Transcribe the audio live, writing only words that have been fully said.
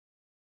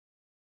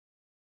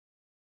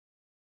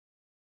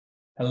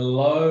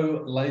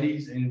Hello,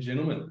 ladies and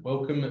gentlemen.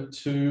 Welcome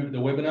to the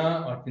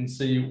webinar. I can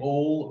see you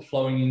all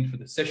flowing in for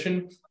the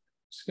session.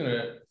 Just going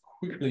to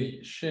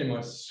quickly share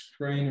my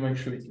screen to make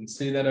sure you can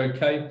see that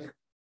okay.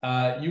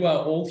 You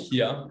are all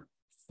here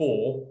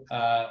for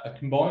a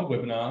combined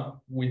webinar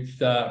with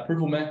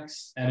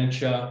ApprovalMax,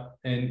 Annature,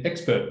 and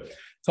XBert.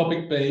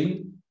 Topic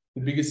being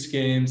the biggest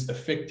scams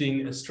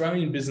affecting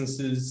Australian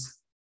businesses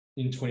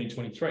in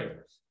 2023.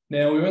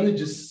 Now, we've only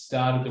just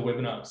started the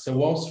webinar. So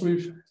whilst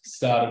we've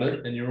started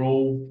it and you're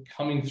all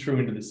coming through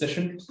into the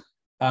session,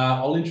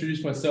 I'll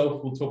introduce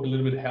myself. We'll talk a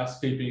little bit of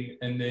housekeeping,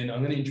 and then I'm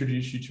going to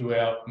introduce you to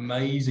our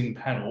amazing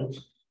panel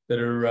that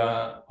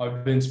are,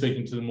 I've been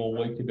speaking to them all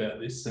week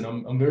about this, and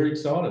I'm very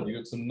excited. You've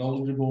got some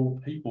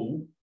knowledgeable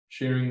people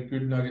sharing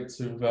good nuggets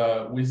of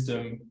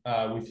wisdom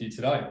with you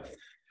today.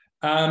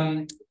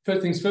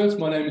 First things first,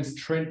 my name is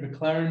Trent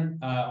McLaren.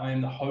 I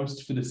am the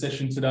host for the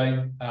session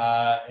today,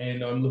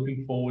 and I'm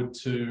looking forward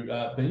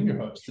to being your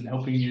host and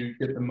helping you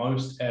get the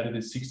most out of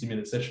this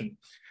 60-minute session.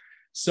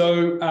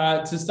 So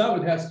to start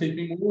with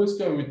housekeeping, we'll always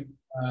go with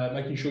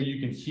making sure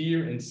you can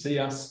hear and see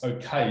us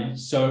okay.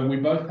 So we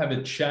both have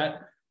a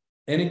chat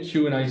and a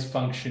Q&A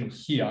function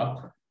here.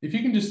 If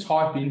you can just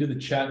type into the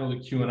chat or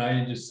the Q&A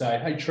and just say,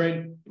 hey,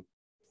 Trent,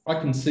 I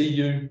can see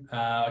you.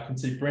 I can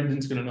see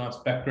Brendan's got a nice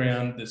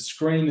background. The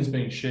screen is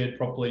being shared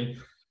properly.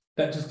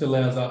 That just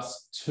allows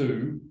us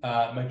to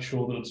make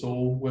sure that it's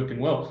all working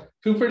well.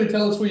 Feel free to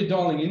tell us where you're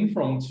dialing in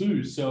from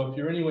too. So if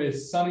you're anywhere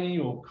sunny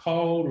or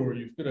cold, or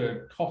you've got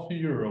a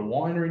coffee or a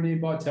winery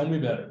nearby, tell me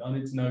about it. I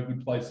need to know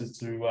good places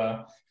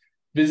to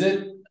visit.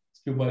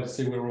 It's a good way to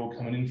see where we're all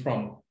coming in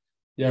from.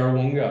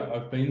 Yarrawonga,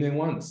 I've been there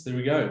once. There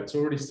we go. It's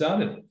already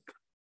started.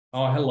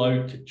 Oh,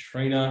 hello,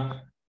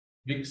 Katrina,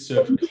 Vic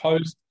Surf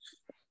Coast.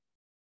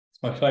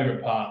 My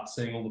favourite part,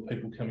 seeing all the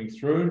people coming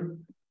through.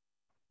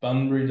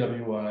 Bunbury,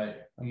 WA,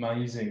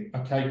 amazing.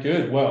 Okay,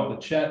 good. Well, the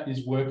chat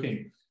is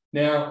working.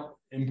 Now,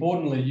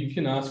 importantly, you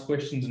can ask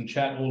questions and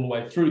chat all the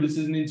way through. This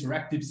is an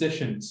interactive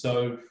session,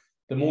 so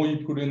the more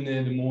you put in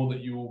there, the more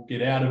that you will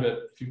get out of it.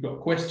 If you've got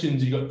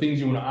questions, you've got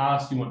things you want to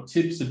ask, you want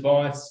tips,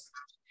 advice,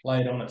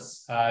 lay it on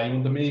us. You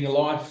want the meaning of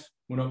life?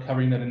 We're not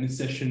covering that in this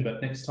session,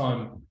 but next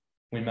time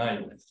we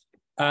may.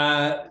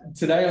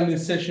 Today on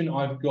this session,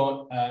 I've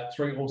got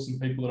three awesome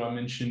people that I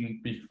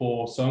mentioned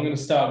before. So I'm going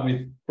to start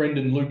with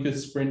Brendan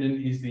Lucas.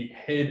 Brendan is the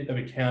head of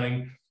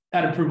accounting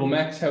at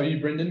ApprovalMax. How are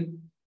you,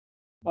 Brendan?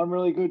 I'm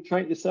really good.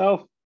 Trent,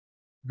 yourself?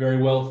 Very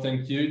well,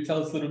 thank you.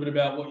 Tell us a little bit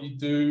about what you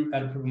do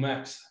at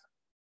ApprovalMax.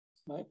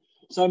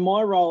 So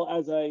my role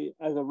as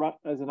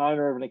an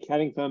owner of an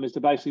accounting firm is to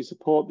basically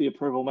support the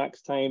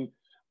ApprovalMax team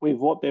with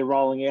what they're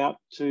rolling out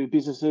to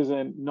businesses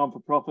and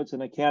non-for-profits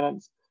and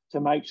accountants, to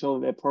make sure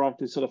that their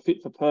product is sort of fit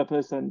for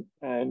purpose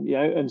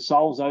and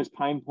solves those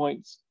pain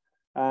points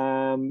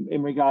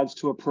in regards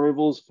to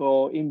approvals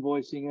for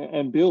invoicing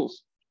and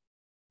bills.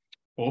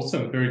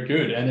 Awesome, very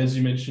good. And as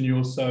you mentioned, you're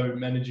also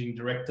managing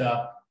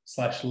director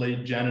 /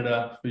 lead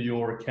janitor for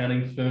your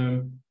accounting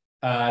firm,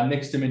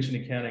 Next Dimension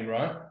Accounting,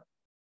 right?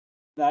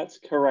 That's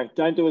correct.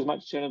 Don't do as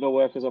much janitor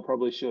work as I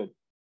probably should.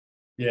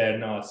 Yeah,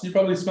 nice. You're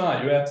probably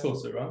smart. You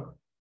outsource it, right?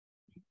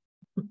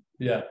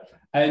 Yeah.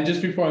 And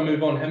just before I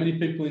move on, how many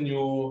people in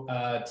your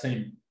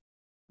team?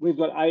 We've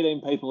got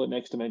 18 people at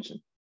Next Dimension.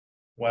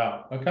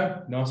 Wow. Okay.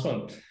 Nice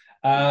one.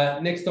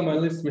 Next on my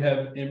list, we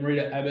have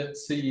Amrita Abbott,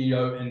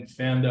 CEO and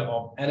founder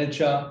of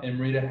Annature.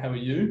 Amrita, how are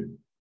you?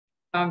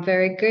 I'm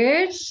very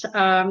good.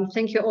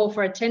 Thank you all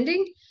for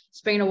attending.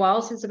 It's been a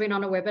while since I've been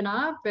on a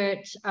webinar,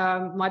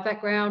 but my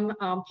background,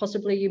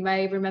 possibly you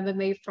may remember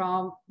me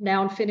from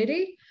Now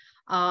Infinity.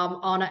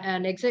 On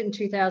an exit in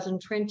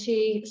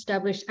 2020,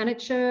 established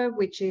Annature,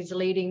 which is a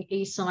leading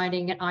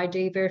e-signing and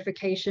ID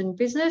verification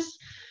business.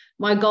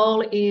 My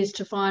goal is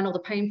to find all the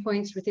pain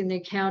points within the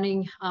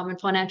accounting and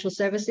financial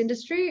service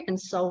industry and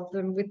solve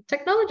them with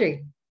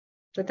technology.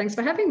 So thanks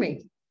for having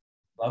me.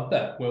 Love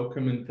that.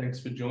 Welcome and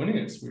thanks for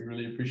joining us. We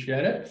really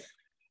appreciate it.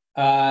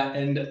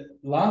 And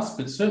last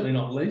but certainly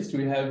not least,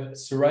 we have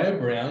Soraya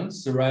Brown.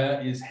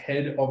 Soraya is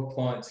head of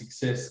client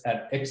success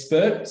at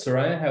XBert.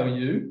 Soraya, how are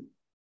you?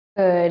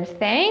 Good,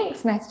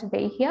 thanks. Nice to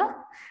be here.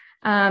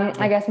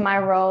 I guess my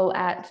role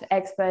at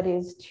XBert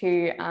is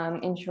to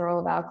ensure all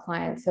of our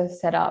clients are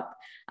set up.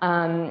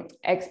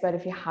 XBert,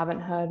 if you haven't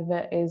heard of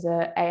it, is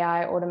an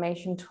AI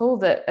automation tool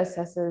that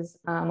assesses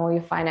all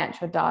your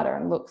financial data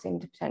and looks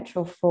into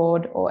potential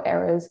fraud or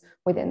errors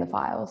within the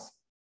files.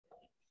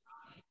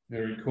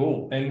 Very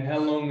cool. And how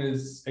long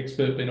has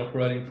XBert been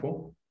operating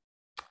for?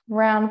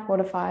 Around 4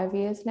 to 5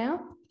 years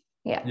now.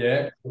 Yeah.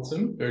 Yeah,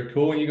 awesome. Very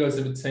cool. And you guys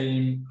have a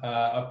team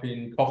up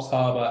in Coffs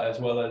Harbour as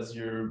well as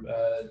your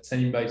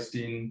team based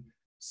in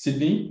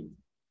Sydney.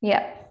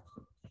 Yeah.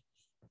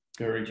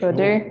 Very sure cool.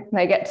 Do.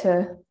 They get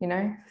to,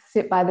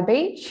 sit by the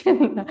beach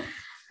and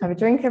have a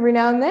drink every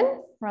now and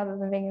then rather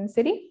than being in the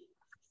city.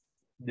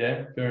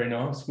 Yeah, very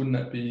nice. Wouldn't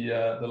that be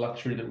the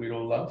luxury that we'd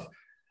all love?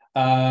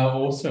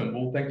 Awesome.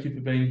 Well, thank you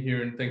for being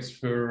here and thanks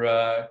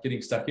for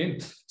getting stuck in.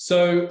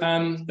 So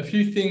a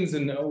few things,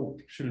 and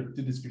should have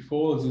did this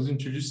before as I was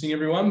introducing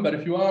everyone, but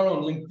if you are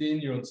on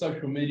LinkedIn, you're on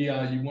social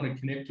media, you want to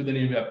connect with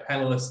any of our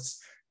panelists,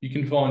 you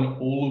can find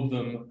all of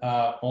them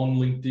on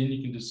LinkedIn.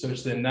 You can just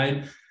search their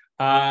name.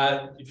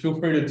 Feel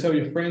free to tell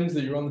your friends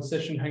that you're on the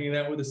session hanging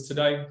out with us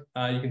today.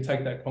 You can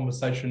take that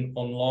conversation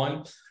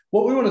online.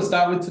 What we want to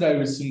start with today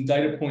was some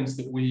data points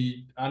that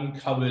we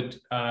uncovered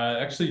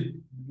actually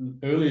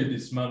earlier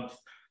this month.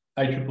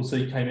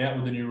 ACCC came out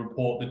with a new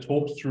report that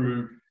talked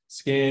through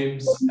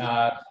scams,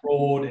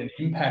 fraud, and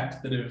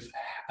impact that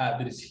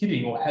is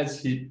hitting or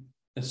has hit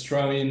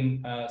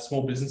Australian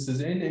small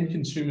businesses and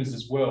consumers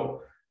as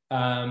well.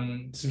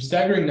 Some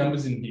staggering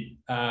numbers in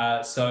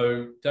here.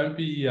 So don't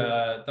be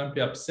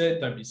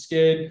upset, don't be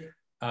scared.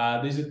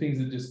 These are things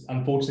that just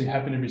unfortunately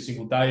happen every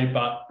single day,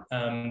 but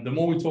the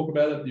more we talk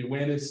about it, the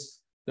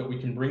awareness that we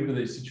can bring to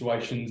these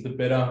situations, the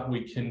better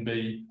we can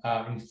be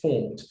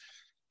informed.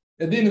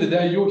 At the end of the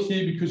day, you're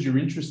here because you're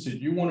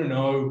interested. You want to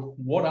know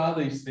what are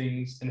these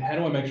things and how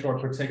do I make sure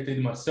I protect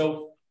either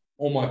myself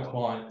or my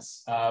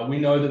clients. We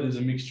know that there's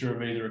a mixture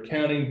of either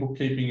accounting,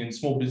 bookkeeping, and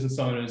small business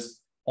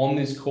owners on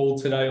this call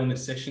today, on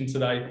this session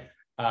today.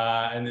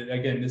 And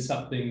again, there's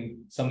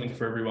something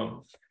for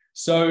everyone.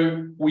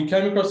 So we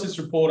came across this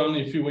report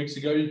only a few weeks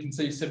ago. You can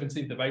see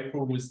 17th of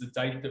April was the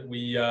date that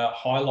we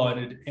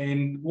highlighted.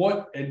 And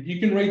you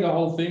can read the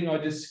whole thing. I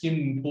just skimmed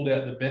and pulled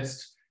out the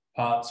best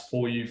parts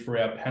for you for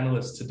our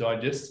panelists to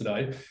digest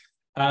today.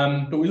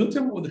 But we looked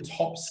at what the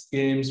top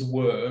scams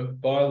were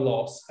by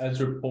loss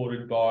as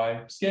reported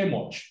by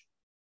ScamWatch.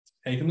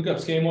 And you can look up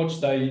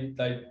ScamWatch.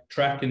 They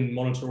track and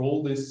monitor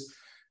all this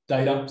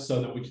data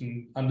so that we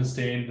can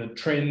understand the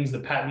trends, the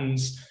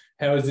patterns.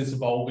 How is this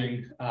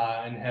evolving,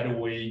 and how do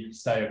we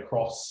stay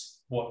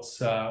across what's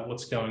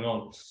going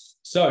on?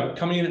 So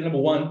coming in at number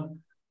one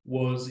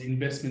was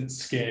investment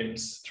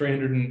scams,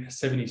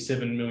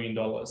 $377 million.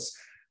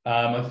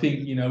 I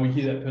think, we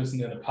hear that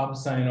person in the pub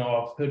saying,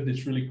 I've heard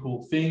this really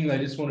cool thing. They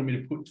just wanted me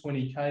to put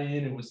 20K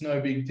in. It was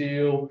no big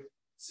deal.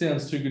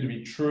 Sounds too good to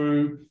be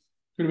true.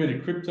 Could have been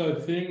a crypto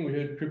thing. We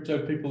heard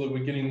crypto people that were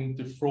getting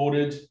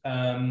defrauded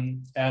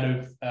out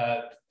of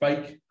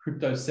fake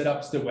crypto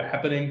setups that were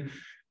happening.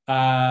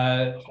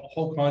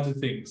 Whole kinds of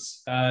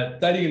things.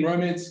 Dating and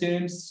romance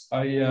scams.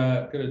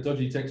 I got a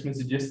dodgy text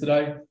message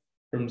yesterday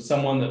from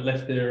someone that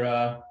left their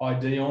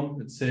ID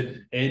on. It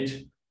said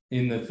Ed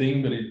in the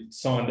thing, but it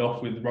signed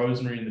off with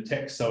Rosemary in the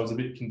text. So I was a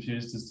bit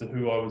confused as to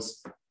who I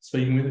was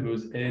speaking with, if it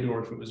was Ed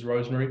or if it was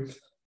Rosemary.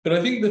 But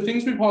I think the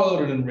things we've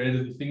highlighted and read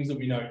are the things that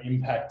we know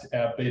impact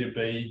our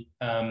B2B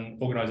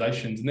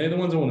organizations. And they're the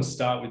ones I want to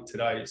start with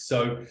today.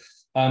 So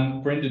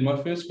Brendan, my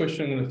first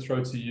question I'm going to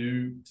throw to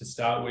you to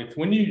start with.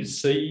 When you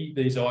see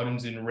these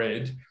items in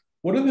red,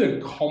 what are the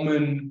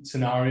common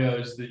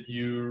scenarios that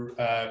you're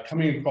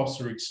coming across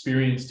or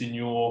experienced in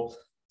your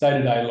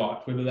day-to-day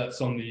life, whether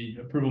that's on the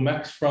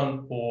ApprovalMax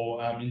front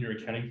or in your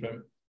accounting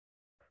firm?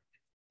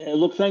 Yeah,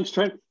 look, thanks,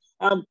 Trent.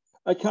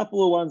 A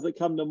couple of ones that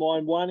come to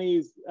mind. One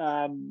is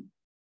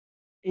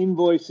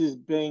invoices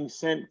being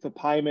sent for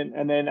payment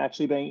and then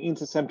actually being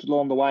intercepted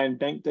along the way and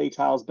bank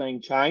details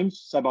being changed.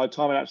 So by the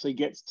time it actually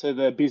gets to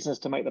the business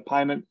to make the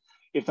payment,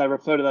 if they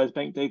refer to those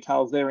bank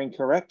details, they're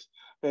incorrect.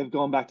 They've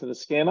gone back to the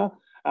scammer.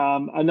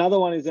 Another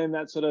one is then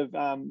that sort of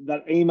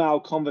that email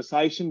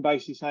conversation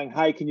basically saying,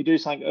 hey, can you do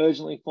something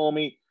urgently for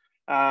me?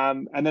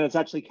 And then it's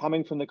actually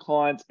coming from the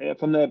client,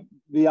 from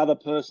the other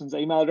person's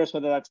email address,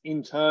 whether that's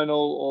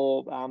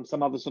internal or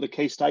some other sort of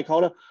key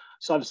stakeholder.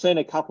 So I've seen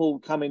a couple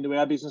come into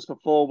our business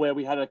before where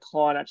we had a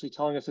client actually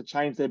telling us to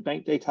change their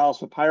bank details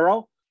for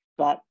payroll,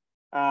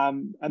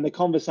 and the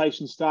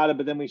conversation started,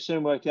 but then we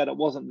soon worked out it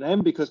wasn't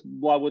them, because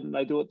why wouldn't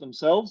they do it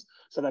themselves?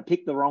 So they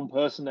picked the wrong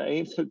person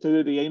to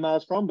do the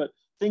emails from. But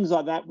things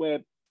like that where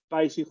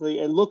basically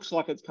it looks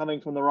like it's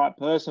coming from the right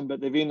person,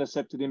 but they've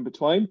intercepted in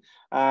between.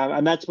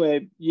 And that's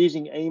where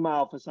using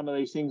email for some of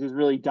these things is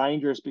really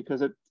dangerous,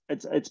 because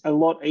it's a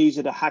lot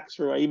easier to hack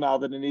through email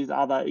than it is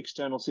other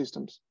external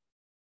systems.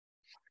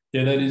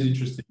 Yeah, that is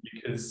interesting,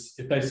 because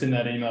if they send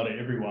that email to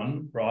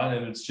everyone, right,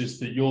 and it's just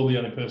that you're the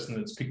only person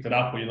that's picked it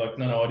up, where you're like,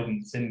 no, I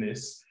didn't send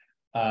this,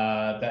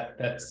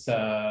 that's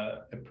a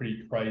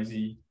pretty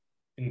crazy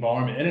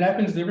environment. And it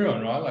happens to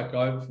everyone, right?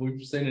 Like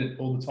we've seen it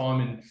all the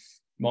time in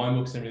my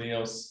books and everything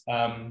else.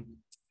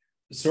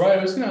 Soraya,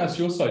 I was going to ask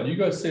your side. You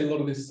guys see a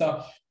lot of this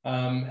stuff.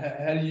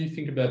 How do you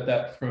think about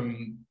that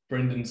from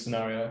Brendan's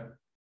scenario?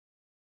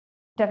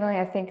 Definitely,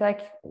 I think like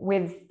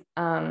with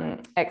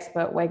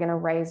XBert, we're going to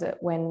raise it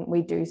when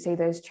we do see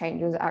those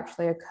changes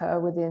actually occur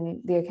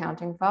within the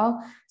accounting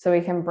file, so we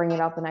can bring it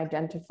up and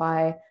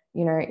identify,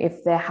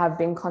 if there have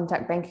been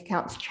contact bank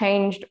accounts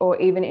changed, or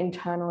even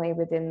internally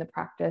within the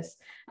practice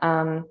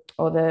or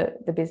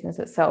the business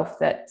itself,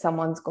 that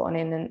someone's gone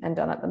in and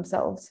done it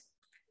themselves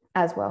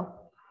as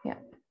well.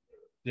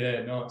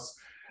 Yeah, nice.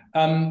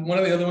 One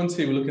of the other ones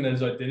here we're looking at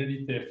is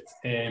identity theft,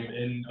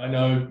 and I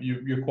know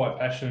you're quite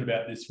passionate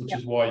about this, which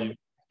is why you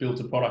built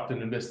a product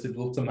and invested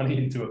lots of money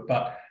into it.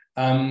 But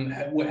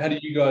How do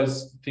you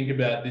guys think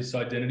about this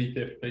identity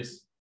theft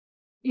piece?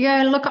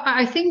 Yeah, look,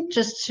 I think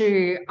just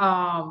to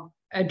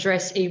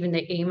address even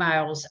the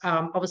emails,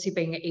 obviously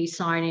being an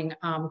e-signing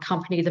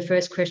company, the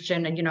first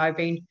question, and I've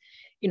been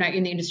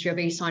in the industry of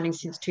e-signing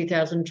since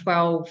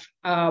 2012.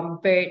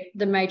 But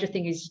the major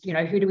thing is,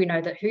 who do we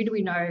know,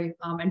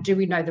 and do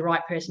we know the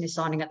right person is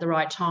signing at the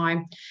right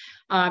time?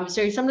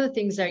 So some of the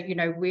things that,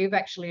 we've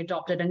actually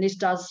adopted, and this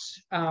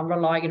does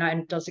rely,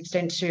 and does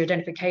extend to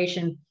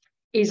identification,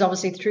 is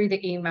obviously through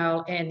the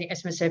email and the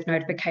SMSF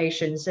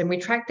notifications. And we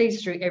track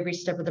these through every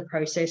step of the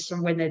process,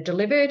 from when they're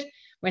delivered,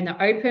 when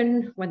they're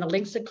open, when the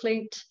links are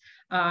clicked.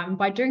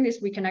 By doing this,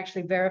 we can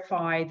actually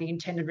verify the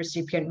intended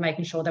recipient,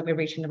 making sure that we're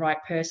reaching the right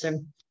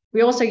person.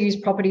 We also use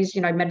properties,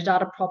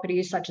 metadata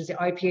properties such as the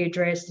IP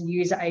address, the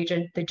user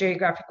agent, the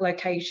geographic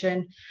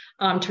location,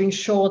 to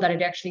ensure that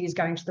it actually is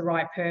going to the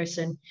right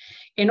person.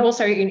 And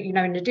also, in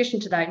addition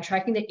to that, in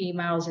tracking the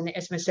emails and the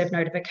SMSF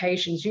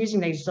notifications, using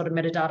these sort of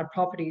metadata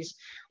properties,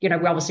 we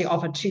obviously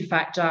offer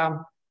two-factor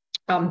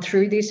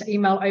through this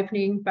email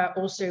opening, but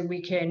also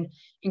we can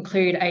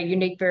include a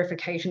unique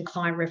verification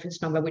client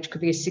reference number, which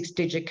could be a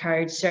 6-digit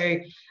code. So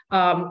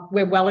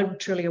we're well and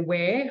truly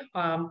aware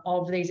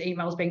of these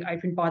emails being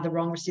opened by the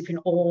wrong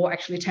recipient or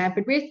actually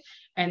tampered with,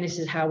 and this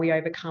is how we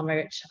overcome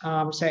it.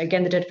 So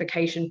again, the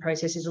identification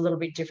process is a little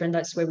bit different.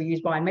 That's where we use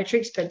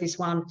biometrics, but this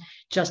one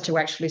just to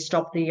actually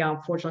stop the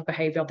fraudulent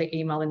behavior of the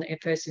email in the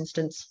first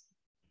instance.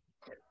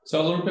 So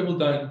a lot of people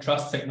don't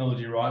trust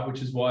technology, right?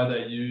 Which is why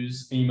they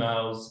use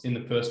emails in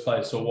the first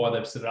place, or why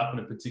they've set it up in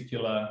a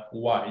particular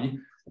way.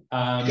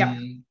 Yeah.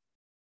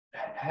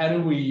 How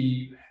can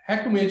we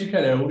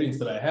educate our audience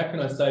today? How can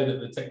I say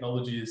that the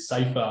technology is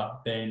safer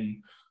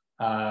than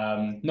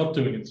not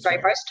doing it?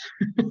 Straight post.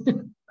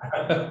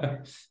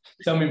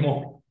 Tell me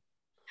more.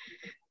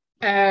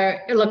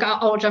 Look,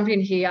 I'll jump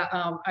in here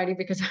only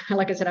because,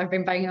 like I said, I've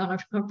been banging on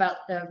about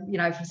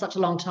for such a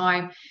long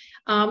time.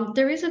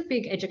 There is a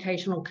big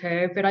educational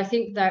curve, but I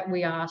think that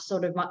we are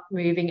sort of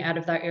moving out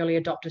of that early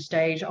adopter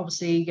stage.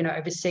 Obviously,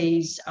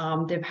 overseas,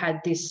 they've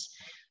had this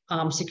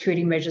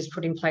security measures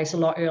put in place a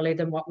lot earlier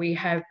than what we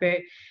have. But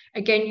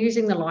again,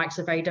 using the likes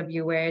of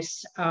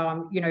AWS,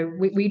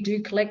 we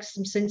do collect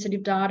some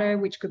sensitive data,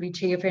 which could be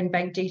TFN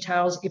bank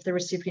details if the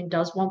recipient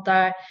does want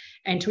that.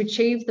 And to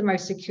achieve the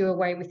most secure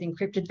way with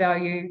encrypted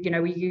value,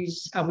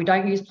 we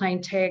don't use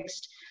plain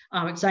text.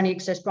 It's only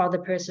accessed by the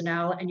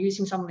personnel, and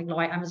using something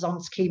like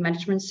Amazon's key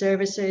management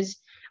services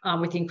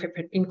with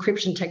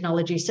encryption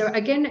technology. So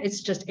again,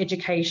 it's just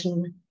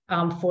education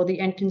for the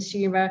end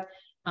consumer,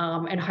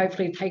 and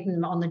hopefully taking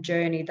them on the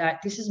journey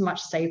that this is a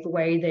much safer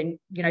way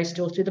than,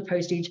 still through the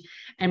postage.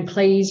 And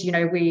please,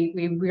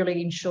 we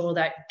really ensure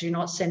that do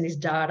not send this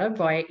data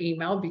via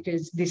email,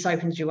 because this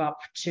opens you up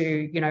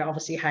to,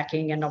 obviously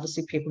hacking and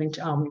obviously people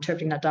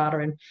interpreting that data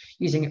and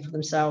using it for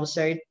themselves.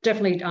 So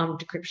definitely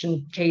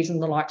decryption keys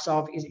and the likes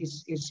of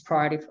is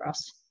priority for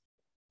us.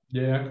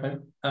 Yeah, okay.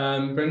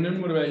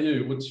 Brendan, what about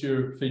you? What's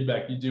your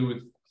feedback? You deal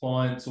with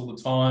clients all the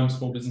time,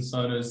 small business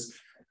owners.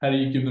 How do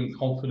you give them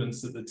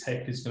confidence that the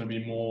tech is going to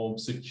be more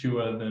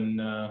secure than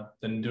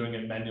doing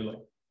it manually?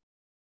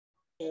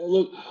 Yeah,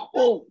 look,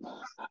 well,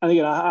 and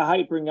again, I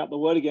hate bringing up the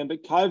word again,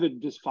 but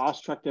COVID just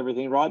fast-tracked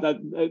everything, right? That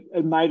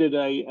it made it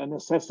a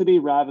necessity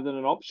rather than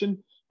an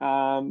option.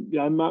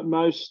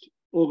 Most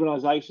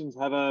organisations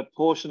have a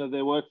portion of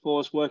their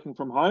workforce working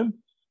from home.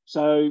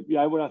 So,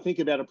 when I think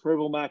about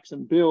ApprovalMax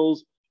and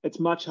bills, it's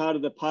much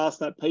harder to pass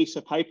that piece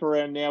of paper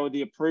around now with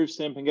the approved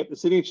stamp and get the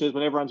signatures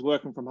when everyone's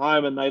working from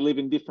home and they live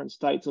in different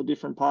states or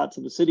different parts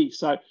of the city.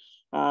 So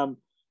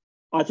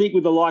I think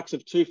with the likes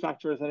of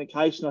two-factor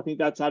authentication, I think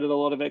that's added a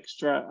lot of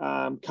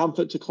extra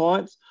comfort to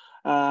clients.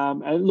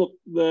 And look,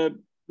 the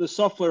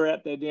software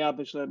out there now,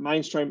 especially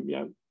mainstream,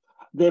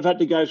 they've had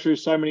to go through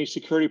so many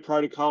security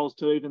protocols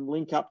to even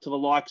link up to the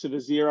likes of a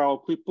Xero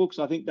or QuickBooks.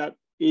 I think that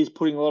is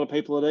putting a lot of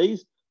people at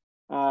ease.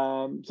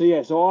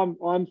 So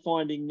I'm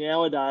finding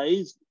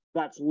nowadays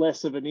that's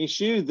less of an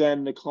issue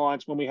than the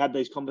clients when we had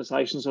these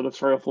conversations sort of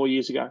 3 or 4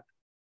 years ago.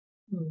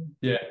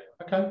 Yeah.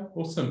 Okay.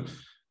 Awesome.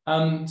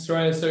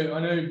 Soraya, so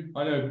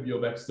I know your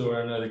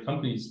backstory, I know the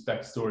company's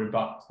backstory,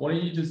 but why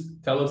don't you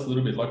just tell us a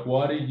little bit, like,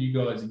 why did you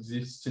guys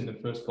exist in the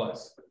first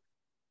place?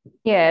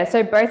 Yeah,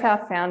 so both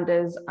our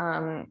founders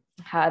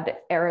had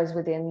errors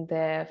within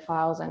their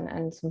files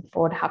and some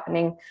fraud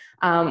happening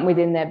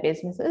within their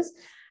businesses.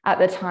 At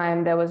the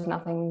time, there was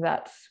nothing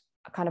that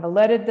kind of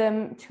alerted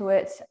them to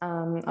it.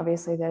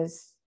 Obviously,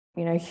 there's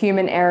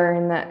human error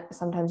in that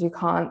sometimes you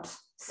can't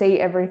see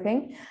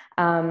everything.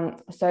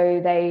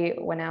 So they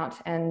went out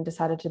and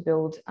decided to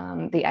build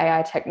the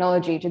AI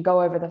technology to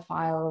go over the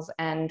files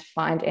and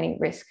find any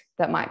risk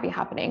that might be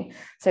happening.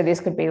 So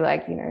this could be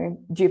like,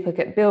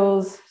 duplicate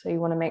bills. So you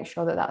want to make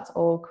sure that that's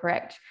all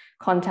correct.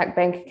 Contact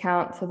bank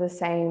accounts are the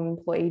same.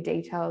 Employee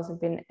details have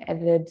been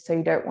edited. So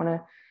you don't want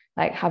to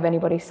have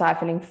anybody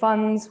siphoning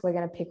funds. We're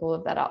going to pick all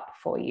of that up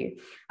for you.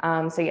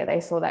 So yeah, they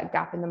saw that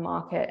gap in the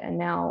market, and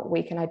now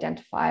we can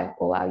identify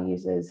all our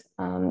users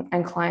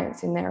and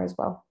clients in there as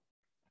well.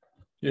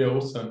 Yeah,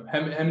 awesome.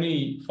 How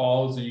many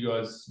files are you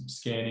guys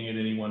scanning at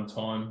any one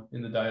time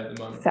in the day at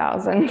the moment?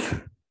 Thousands.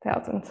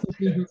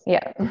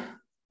 Yeah.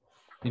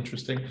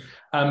 Interesting.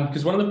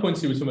 Because one of the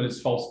points you were talking about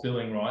is false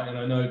billing, right? And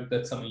I know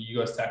that's something you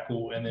guys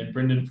tackle. And then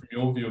Brendan, from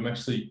your view, I'm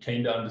actually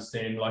keen to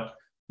understand, like,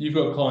 you've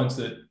got clients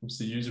that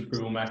obviously use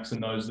ApprovalMax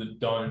and those that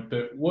don't,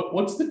 but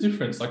what's the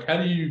difference? Like, how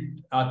do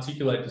you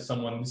articulate to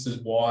someone, this is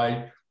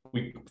why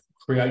we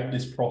create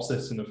this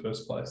process in the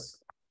first place?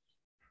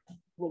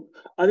 Well,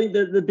 I think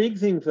the big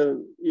thing for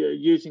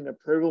using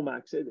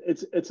ApprovalMax,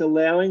 it's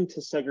allowing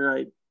to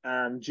segregate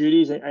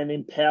duties and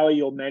empower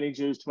your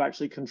managers to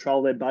actually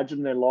control their budget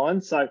and their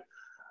lines. So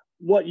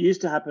what used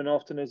to happen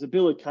often is a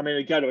bill would come in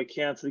and go to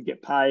accounts to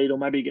get paid, or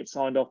maybe get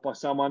signed off by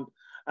someone,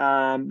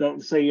 the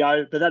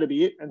CEO, but that'd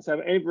be it. And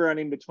so everyone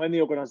in between the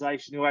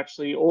organisation who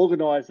actually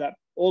organised that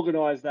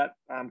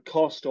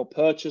cost or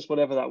purchase,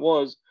 whatever that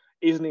was,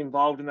 isn't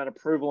involved in that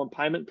approval and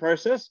payment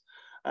process.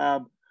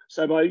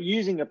 So by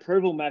using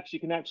ApprovalMax, you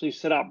can actually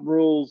set up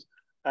rules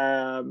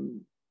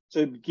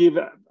to give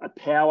a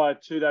power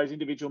to those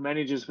individual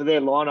managers for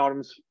their line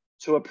items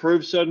to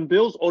approve certain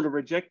bills or to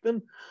reject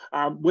them.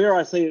 Where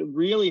I see it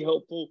really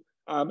helpful,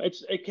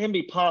 it can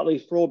be partly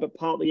fraud but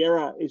partly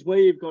error, is where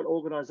you've got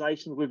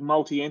organisations with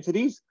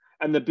multi-entities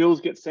and the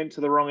bills get sent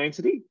to the wrong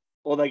entity,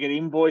 or they get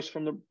invoiced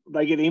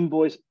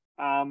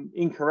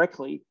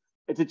incorrectly.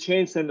 It's a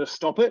chance then to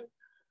stop it.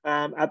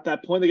 At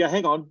that point, they go,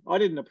 hang on, I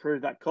didn't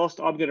approve that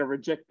cost, I'm going to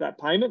reject that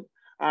payment.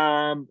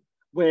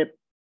 Where,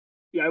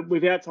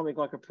 without something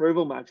like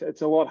ApprovalMax,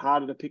 it's a lot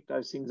harder to pick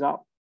those things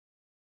up.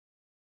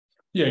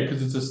 Yeah,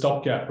 because it's a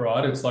stopgap,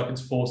 right? It's like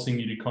it's forcing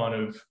you to kind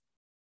of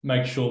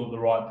make sure that the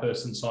right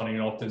person signing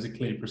it off, there's a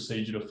clear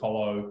procedure to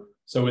follow.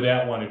 So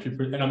without one,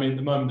 and I mean, at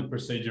the moment, the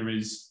procedure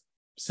is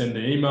send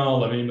the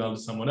email, I've emailed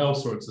to someone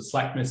else, or it's a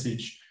Slack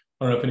message.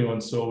 I don't know if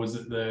anyone saw, was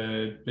it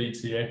the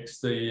BTX,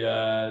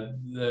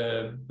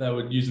 they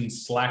were using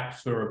Slack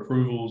for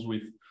approvals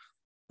with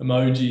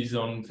emojis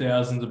on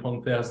thousands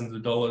upon thousands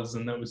of dollars.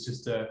 And that was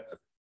just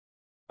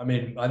I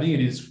think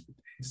it's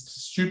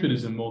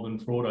stupidism more than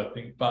fraud, I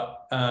think,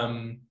 but I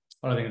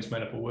don't think it's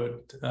made up a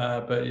word.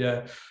 But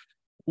yeah,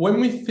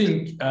 when we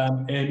think,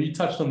 and you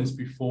touched on this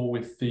before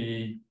with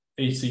the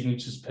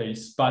e-signatures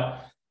piece,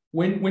 but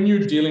when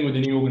you're dealing with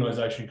any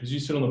organization, because you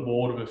sit on the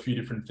board of a few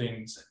different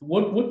things,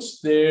 what's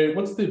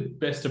the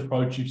best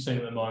approach you've seen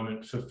at the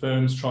moment for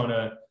firms trying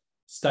to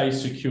stay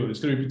secure? There's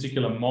going to be a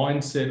particular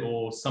mindset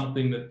or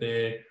something that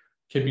they're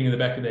keeping in the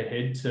back of their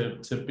head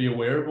to be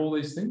aware of all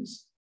these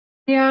things?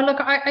 Yeah, look,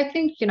 I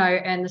think,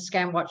 and the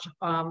ScamWatch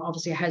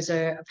obviously has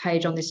a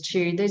page on this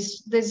too.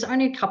 There's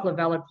only a couple of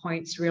valid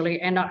points really.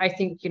 And I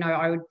think,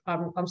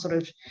 I'm sort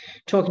of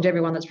talking to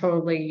everyone that's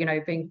probably,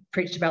 being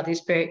preached about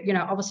this, but,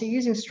 obviously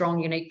using strong,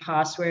 unique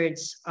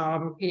passwords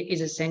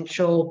is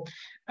essential.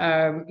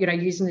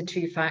 Using the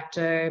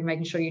two-factor,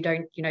 making sure you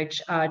don't,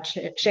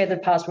 share the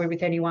password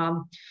with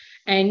anyone.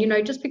 And,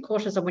 just be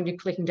cautious of when you're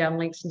clicking down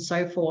links and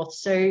so forth.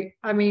 So,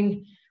 I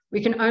mean,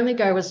 we can only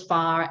go as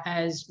far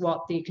as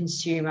what the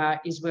consumer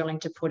is willing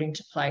to put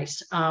into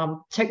place.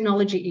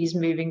 Technology is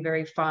moving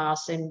very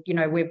fast, and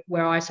we're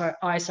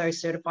ISO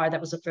certified.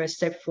 That was the first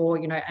step for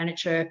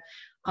Annature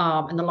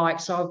and the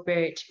likes of.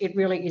 But it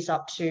really is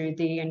up to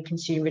the end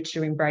consumer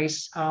to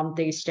embrace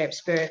these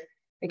steps. But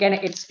again,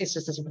 it's just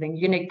a simple thing: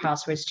 unique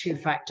passwords,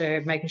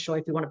 two-factor, making sure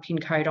if you want a PIN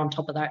code on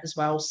top of that as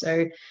well.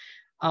 So.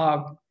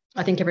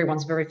 I think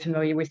everyone's very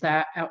familiar with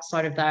that.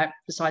 Outside of that,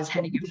 besides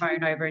handing your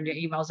phone over and your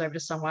emails over to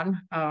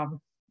someone,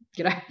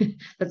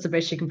 that's the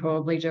best you can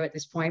probably do at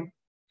this point.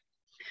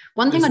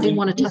 One thing I did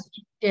want to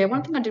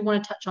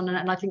touch on,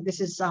 and I think this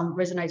is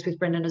resonates with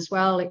Brendan as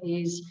well,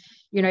 is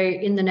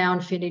in the Now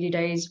Infinity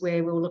days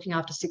where we were looking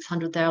after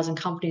 600,000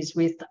 companies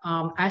with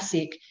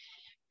ASIC.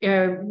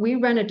 We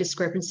ran a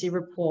discrepancy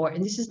report,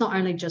 and this is not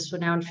only just for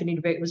Now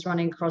Infinity, but it was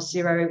running across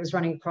Xero, it was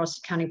running across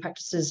accounting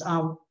practices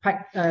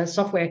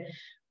software.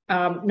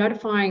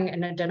 Notifying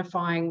and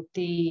identifying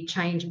the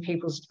change in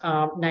people's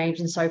names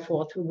and so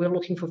forth. We were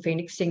looking for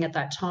Phoenixing at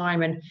that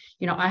time, and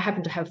I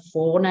happened to have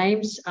 4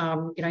 names,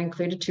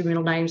 included 2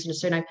 middle names and a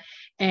surname,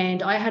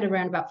 and I had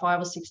around about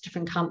 5 or 6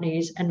 different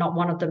companies, and not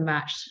one of them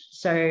matched.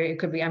 So it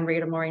could be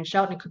Amrita Maureen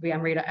Shelton, it could be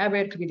Amrita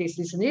Abbott, it could be this,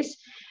 this, and this.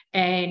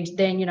 And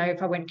then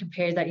if I went and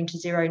compared that into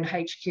Xero and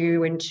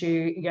HQ and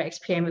to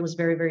XPM, it was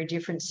very, very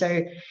different.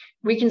 So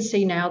we can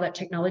see now that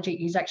technology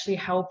is actually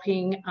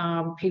helping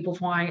people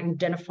find and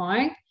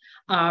identifying.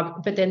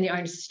 But then the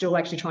owners are still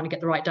actually trying to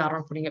get the right data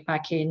and putting it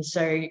back in.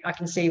 So I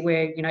can see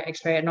where,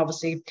 XBert and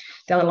obviously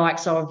the other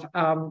likes of,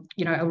 are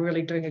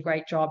really doing a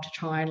great job to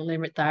try and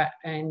limit that.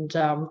 And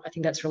I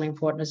think that's really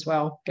important as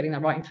well, getting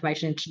that right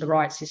information into the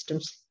right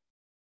systems.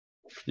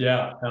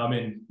 Yeah, I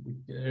mean,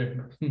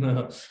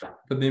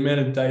 but the amount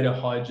of data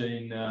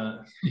hygiene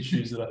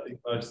issues that I think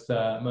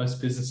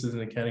most businesses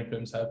and accounting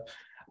firms have.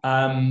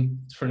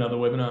 For another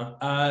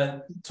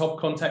webinar. Top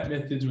contact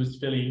methods was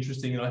fairly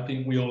interesting, and I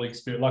think we all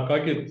experience, like, I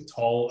get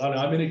told,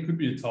 I mean, it could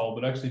be a toll,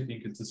 but I actually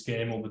think it's a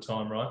scam all the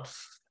time, right?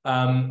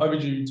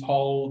 Overdue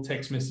toll,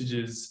 text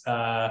messages,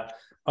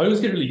 I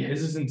always get really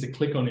hesitant to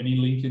click on any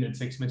link in a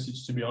text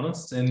message, to be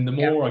honest. And the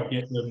more I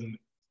get them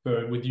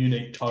with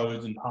unique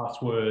codes and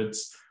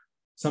passwords,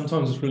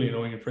 sometimes it's really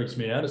annoying and freaks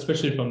me out,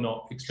 especially if I'm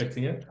not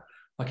expecting it.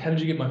 Like, how did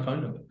you get my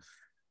phone number?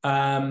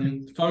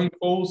 Phone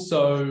calls.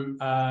 So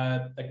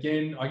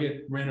again, I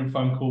get random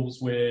phone calls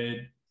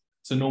where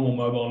it's a normal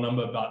mobile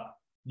number, but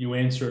you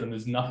answer it and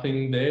there's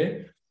nothing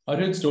there. I've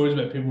heard stories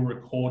about people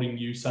recording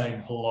you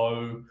saying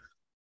hello,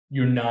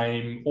 your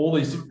name, all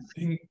these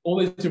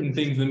different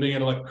things, and being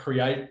able to like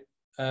create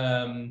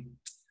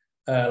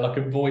like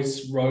a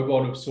voice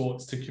robot of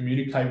sorts to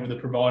communicate with the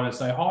provider,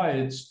 say, hi,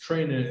 it's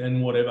Trina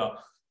and whatever.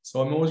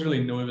 So I'm always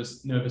really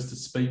nervous to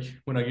speak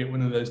when I get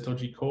one of those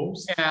dodgy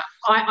calls. Yeah,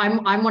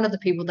 I'm one of the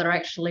people that are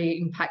actually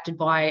impacted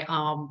by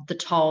the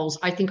tolls.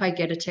 I think I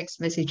get a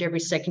text message every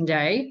second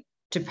day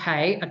to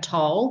pay a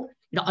toll.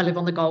 You know, I live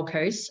on the Gold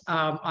Coast.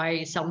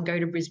 I seldom go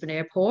to Brisbane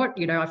Airport.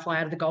 You know, I fly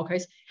out of the Gold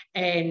Coast,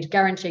 and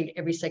guaranteed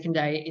every second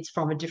day it's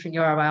from a different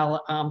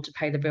URL to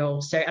pay the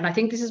bill. So, and I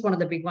think this is one of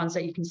the big ones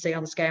that you can see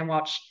on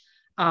ScamWatch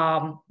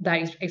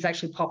that is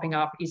actually popping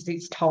up is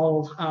this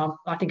toll.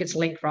 I think it's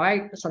linked,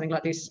 right? Something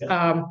like this.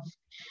 Yeah.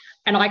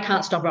 And I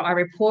can't stop it. I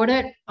report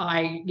it.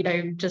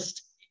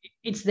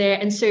 It's there.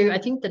 And so I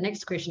think the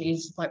next question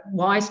is like,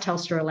 why is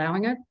Telstra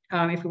allowing it?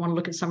 If we want to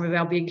look at some of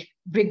our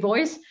big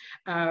boys,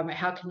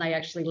 how can they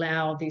actually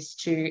allow this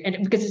to, and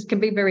because it can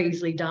be very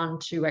easily done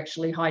to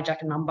actually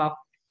hijack a number.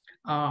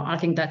 I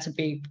think that's a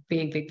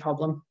big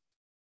problem.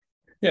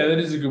 Yeah, that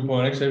is a good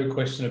point. I actually have a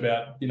question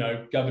about,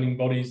 governing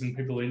bodies and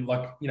people who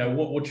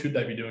what should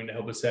they be doing to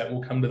help us out?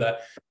 We'll come to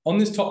that. On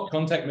this top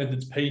contact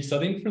methods piece, I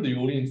think for the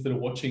audience that are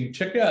watching,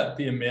 check out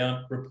the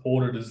amount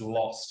reported as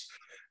lost.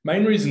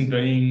 Main reason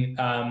being,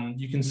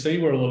 you can see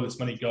where a lot of this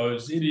money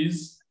goes. It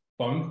is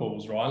phone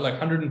calls, right? Like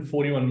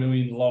 141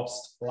 million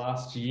lost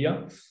last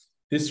year.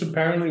 This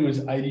apparently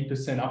was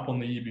 80% up on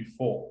the year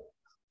before.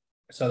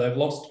 So they've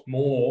lost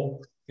more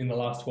in the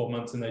last 12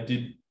 months than they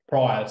did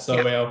prior.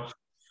 So our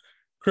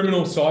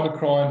criminal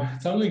cybercrime,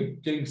 it's only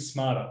getting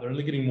smarter. They're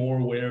only getting more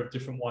aware of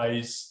different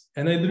ways.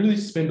 And they literally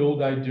spend all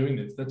day doing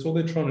this. That's all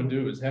they're trying to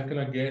do is how can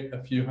I get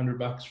a few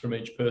 $100 from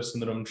each person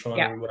that I'm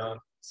trying to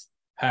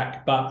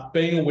hack. But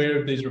being aware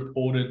of these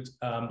reported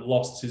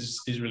losses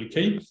is really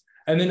key.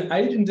 And then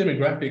age and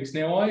demographics.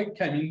 Now, I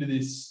came into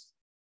this,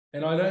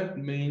 and I don't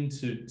mean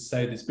to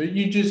say this, but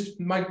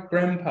my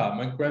grandpa,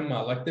 my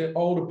grandma, like they're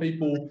older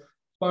people,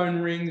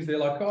 phone rings, they're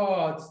like,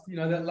 oh, it's,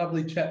 that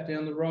lovely chap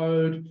down the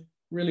road,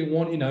 really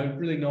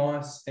really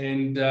nice.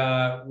 And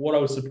what I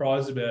was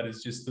surprised about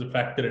is just the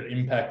fact that it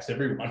impacts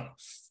everyone.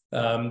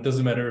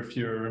 Doesn't matter if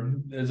you're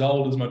as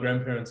old as my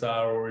grandparents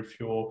are or if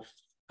you're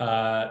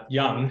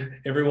young,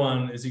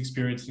 everyone is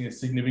experiencing a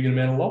significant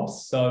amount of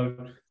loss. So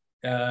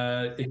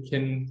it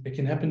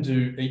can happen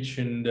to each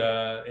and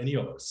any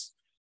of us.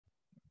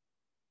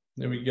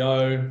 There we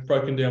go.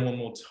 Broken down one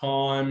more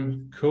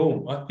time.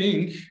 Cool. I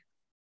think,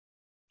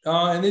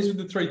 and these are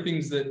the three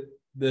things that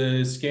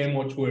the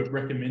ScamWatch were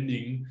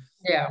recommending.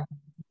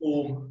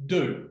 Or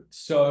do.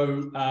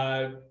 So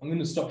I'm going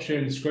to stop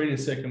sharing the screen in a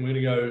second. We're going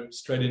to go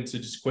straight into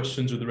just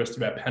questions with the rest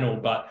of our panel.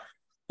 But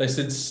they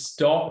said,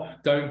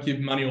 stop, don't give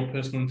money or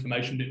personal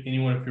information to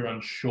anyone if you're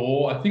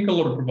unsure. I think a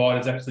lot of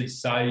providers actually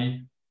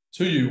say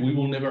to you, we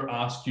will never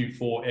ask you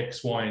for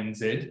X, Y, and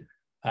Z.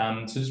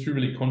 So just be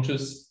really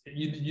conscious.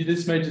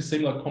 This may just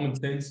seem like common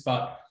sense,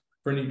 but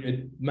for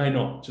it may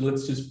not. So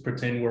let's just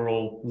pretend we're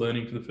all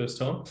learning for the first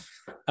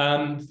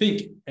time.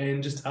 Think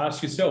and just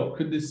ask yourself,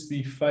 could this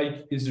be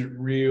fake? Is it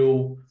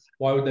real?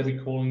 Why would they be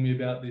calling me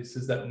about this?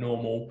 Is that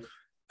normal?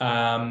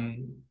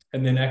 And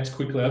then act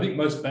quickly. I think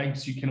most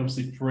banks, you can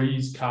obviously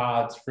freeze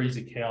cards, freeze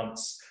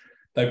accounts.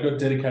 They've got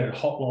dedicated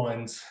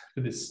hotlines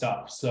for this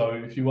stuff. So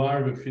if you are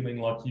ever feeling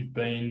like you've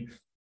been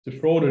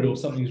defrauded or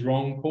something's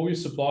wrong, call your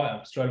supplier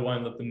straight away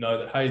and let them know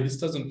that, hey, this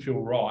doesn't feel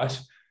right.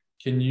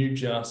 Can you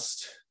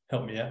just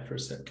help me out for a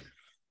sec?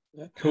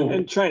 Yeah. Cool.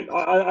 And Trent,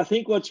 I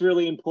think what's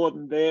really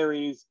important there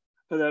is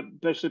for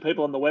especially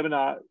people on the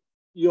webinar,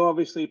 you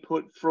obviously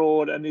put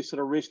fraud and this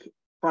sort of risk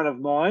front of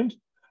mind,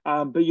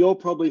 but you're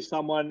probably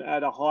someone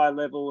at a high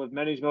level of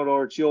management,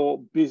 or it's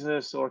your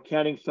business or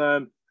accounting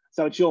firm,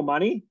 so it's your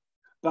money.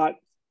 But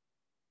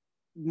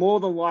more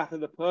than likely,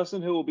 the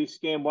person who will be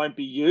scammed won't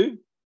be you.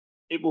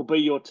 It will be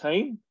your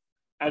team,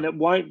 and it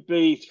won't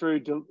be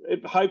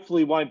it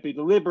hopefully won't be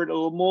deliberate. It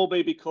will more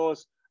be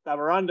because they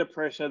were under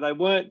pressure, they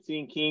weren't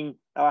thinking,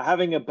 they were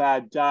having a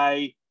bad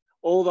day,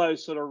 all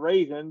those sort of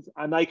reasons,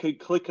 and they could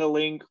click a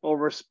link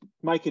or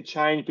make a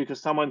change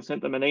because someone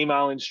sent them an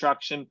email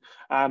instruction,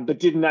 but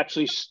didn't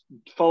actually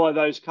follow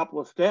those couple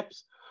of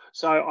steps.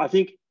 So I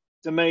think,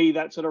 to me,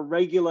 that sort of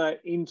regular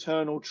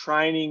internal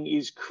training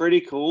is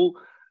critical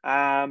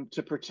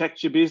to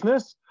protect your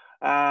business.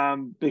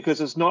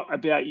 Because it's not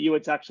about you,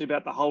 it's actually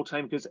about the whole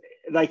team, because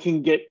they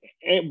can get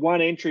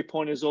one entry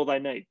point is all they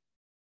need.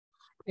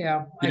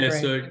 Yeah, I agree.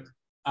 So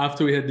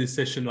after we had this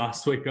session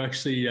last week, I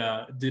actually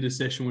did a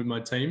session with my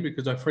team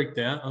because I freaked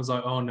out. I was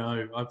like, oh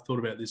no, I've thought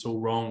about this all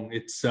wrong.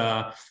 It's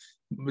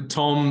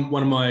Tom,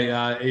 one of my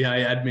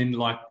EA admin,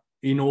 like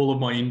in all of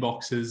my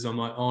inboxes. I'm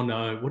like, oh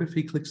no, what if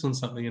he clicks on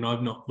something and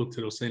I've not looked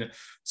at or seen it?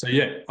 So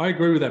yeah, I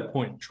agree with that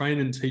point. Train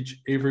and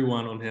teach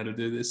everyone on how to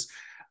do this.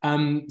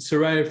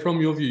 Soraya,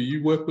 from your view,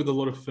 you work with a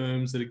lot of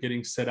firms that are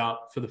getting set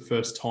up for the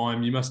first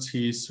time. You must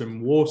hear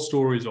some war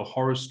stories or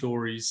horror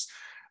stories.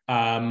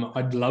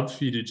 I'd love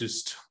for you to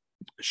just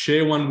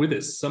share one with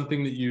us,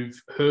 something that you've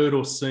heard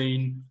or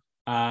seen,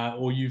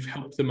 or you've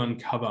helped them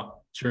uncover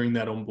during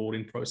that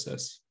onboarding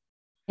process.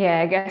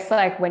 Yeah, I guess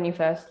like when you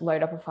first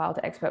load up a file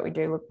to XBert, we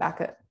do look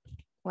back at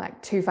like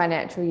 2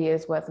 financial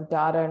years worth of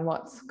data and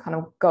what's kind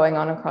of going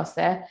on across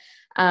there.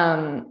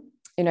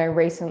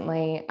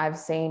 Recently I've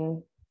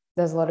seen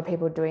there's a lot of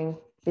people doing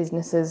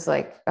businesses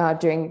like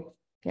doing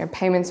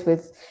payments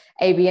with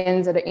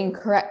ABNs that are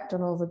incorrect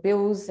on all the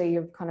bills. So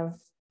you're kind of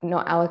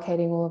not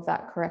allocating all of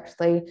that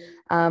correctly.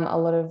 A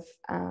lot of,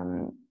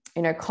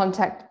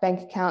 contact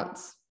bank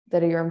accounts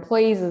that are your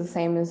employees are the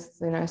same as,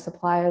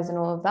 suppliers and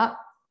all of that.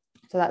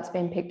 So that's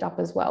been picked up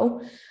as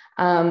well.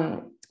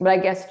 But I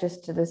guess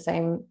just to the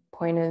same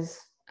point as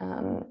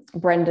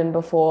Brendan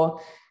before,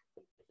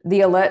 the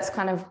alerts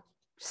kind of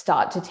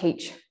start to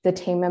teach the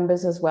team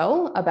members as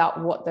well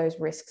about what those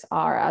risks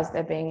are as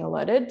they're being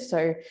alerted.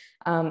 So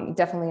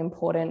definitely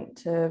important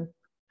to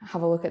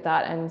have a look at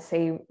that and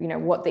see,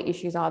 what the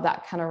issues are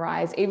that can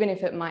arise, even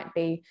if it might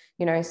be,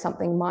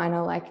 something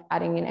minor like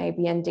adding in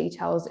ABN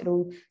details.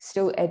 It'll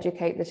still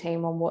educate the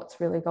team on what's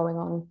really going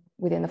on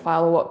within the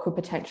file or what could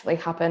potentially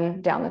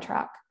happen down the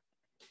track.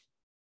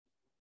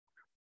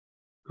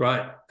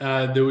 Great.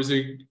 There was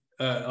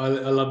I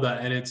love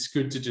that, and it's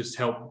good to just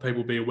help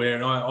people be aware.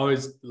 And I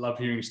always love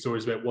hearing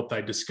stories about what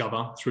they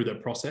discover through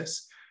that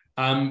process.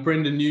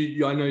 Brendan,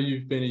 I know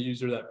you've been a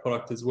user of that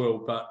product as well,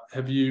 but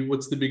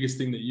what's the biggest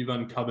thing that you've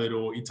uncovered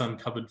or it's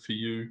uncovered for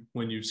you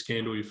when you've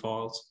scanned all your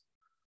files?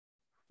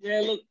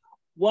 Yeah, look,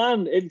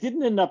 one, it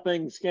didn't end up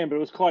being scanned, but it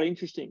was quite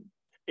interesting.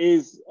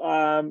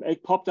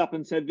 It popped up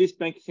and said this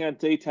bank account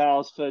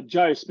details for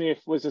Joe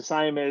Smith was the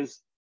same as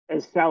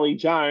Sally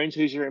Jones,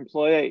 who's your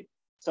employee.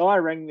 So I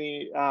rang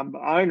the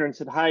owner and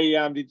said, hey,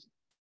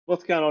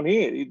 what's going on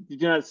here? Did you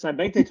know it's the same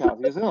bank details?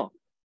 He goes, oh,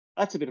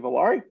 that's a bit of a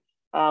worry.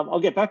 I'll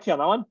get back to you on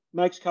that one.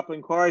 Makes a couple of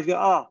inquiries.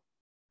 Go,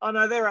 oh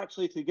no, they're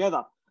actually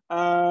together.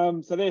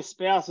 So they're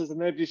spouses and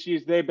they've just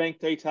used their bank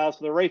details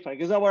for the refund.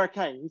 He goes, oh, we're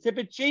okay. He said,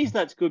 but geez,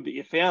 that's good that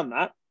you found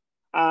that.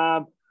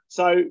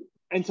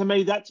 And to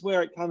me, that's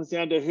where it comes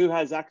down to who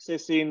has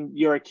access in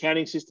your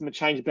accounting system to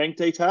change bank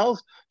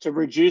details to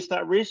reduce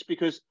that risk,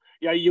 because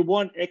you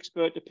want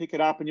XBert to pick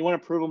it up and you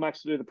want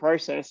ApprovalMax to do the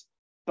process.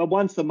 But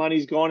once the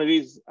money's gone, it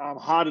is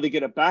harder to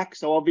get it back.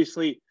 So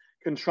obviously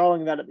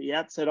controlling that at the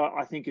outset,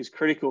 I think is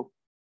critical.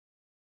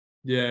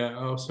 Yeah,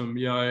 awesome.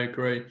 Yeah, I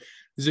agree.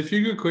 There's a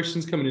few good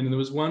questions coming in, and there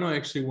was one I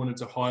actually wanted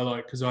to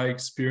highlight because I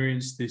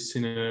experienced this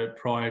in a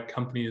prior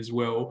company as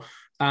well.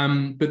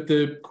 But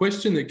the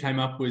question that came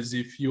up was,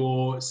 if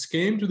you're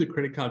scammed with a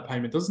credit card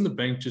payment, doesn't the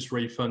bank just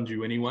refund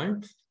you anyway?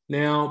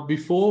 Now,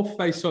 before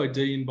Face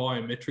ID and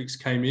biometrics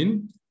came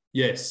in,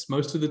 yes,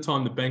 most of the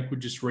time the bank would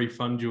just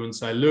refund you and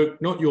say,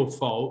 look, not your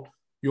fault.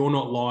 You're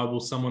not liable.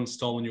 Someone's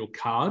stolen your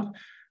card.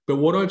 But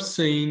what I've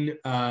seen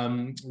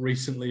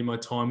recently in my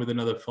time with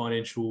another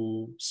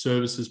financial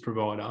services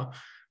provider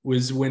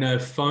was when a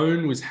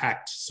phone was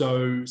hacked.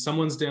 So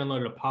someone's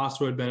downloaded a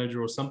password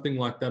manager or something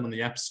like that on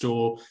the App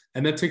Store,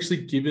 and that's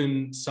actually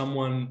given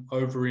someone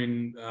over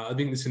in, I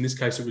think in this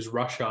case it was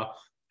Russia,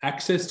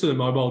 access to the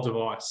mobile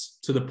device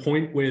to the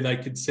point where they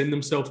could send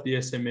themselves the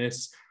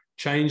SMS,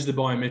 change the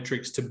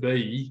biometrics to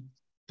be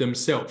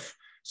themselves.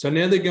 So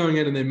now they're going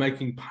out and they're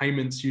making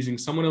payments using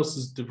someone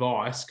else's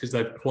device because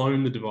they've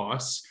cloned the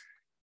device,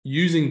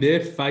 using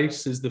their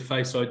face as the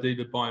Face ID,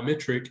 the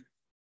biometric.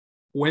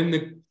 When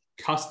the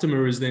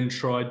customer has then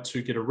tried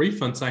to get a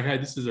refund saying, hey,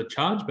 this is a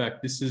chargeback,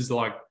 this is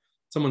like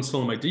someone's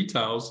stolen my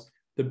details,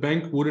 the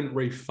bank wouldn't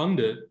refund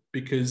it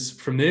because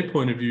from their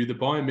point of view, the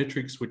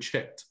biometrics were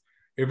checked.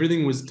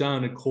 Everything was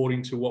done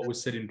according to what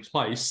was set in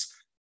place.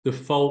 The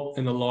fault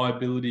and the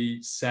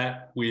liability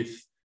sat with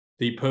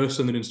the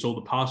person that installed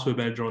the password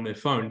manager on their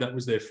phone. That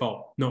was their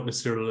fault, not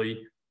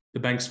necessarily the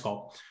bank's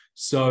fault.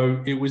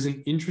 So it was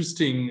an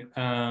interesting,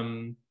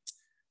 it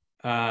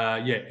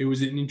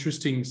was an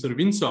interesting sort of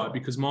insight,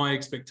 because my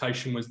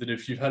expectation was that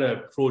if you've had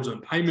a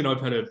fraudulent payment, I've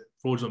had a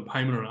fraudulent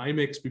payment on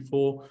Amex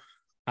before,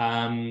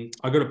 I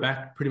got it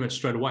back pretty much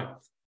straight away.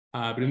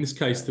 But in this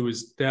case, there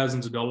was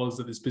thousands of dollars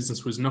that this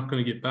business was not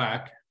going to get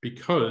back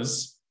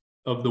because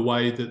of the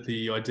way that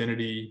the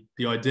identity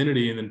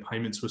and then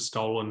payments were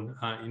stolen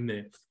in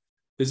there.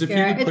 There's a few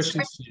good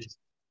questions to you.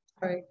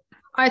 Sorry.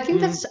 I think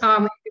that's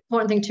an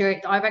important thing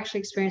too. I've actually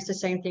experienced the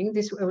same thing.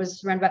 It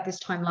was around about this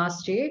time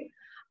last year.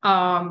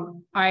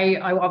 I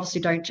obviously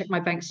don't check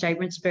my bank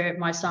statements, but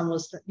my son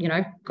was,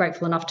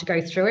 grateful enough to go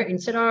through it and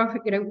said, oh,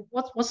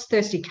 what's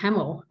Thirsty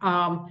Camel?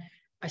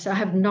 I said, I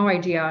have no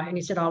idea. And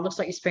he said, oh, it looks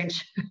like you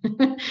spent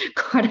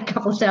quite a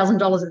couple of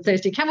 $1,000s at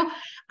Thirsty Camel.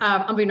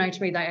 Unbeknown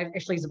to me, that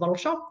actually is a bottle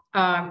shop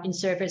in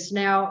Surface.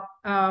 Now,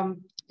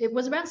 it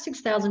was about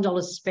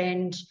 $6,000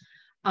 spent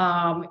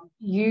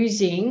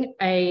using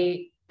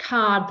a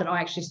card that I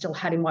actually still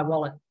had in my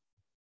wallet.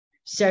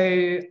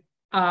 So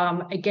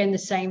again, the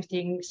same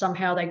thing,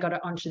 somehow they got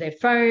it onto their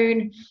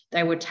phone,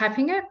 they were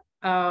tapping it.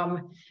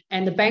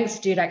 And the banks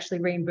did actually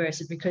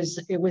reimburse it because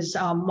it was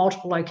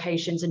multiple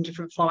locations and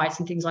different flights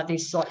and things like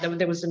this. So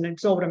there was an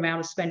exorbitant amount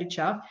of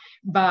expenditure,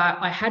 but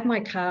I had my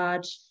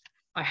card,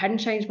 I hadn't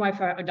changed my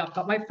phone, I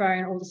got my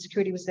phone, all the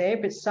security was there,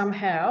 but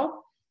somehow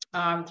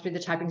through the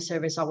tapping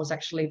service, I was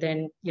actually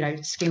then,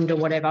 skimmed or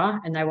whatever,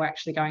 and they were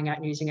actually going out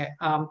and using it.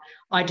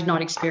 I did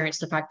not experience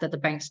the fact that the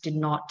banks did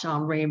not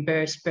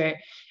reimburse, but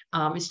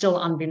it's still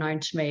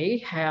unbeknown to me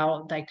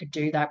how they could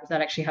do that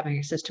without actually having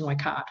access to my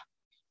card.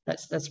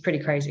 That's pretty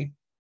crazy.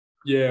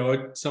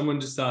 Yeah, someone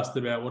just asked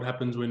about what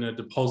happens when a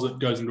deposit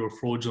goes into a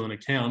fraudulent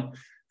account.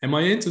 And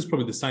my answer is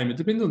probably the same. It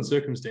depends on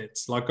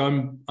circumstance. Like I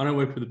don't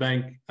work for the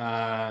bank.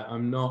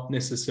 I'm not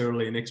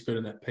necessarily an expert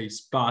in that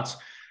piece, but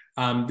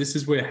this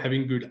is where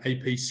having good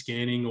AP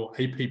scanning or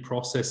AP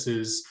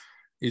processes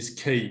is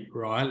key,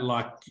 right?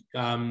 Like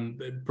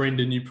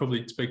Brendan, you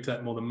probably speak to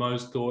that more than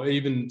most, or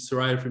even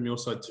Soraya from your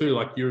side too.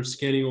 Like you're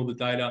scanning all the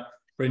data.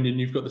 Brendan,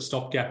 you've got the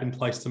stopgap in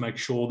place to make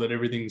sure that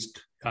everything's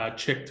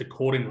checked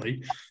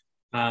accordingly.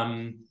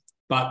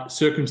 But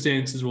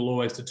circumstances will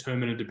always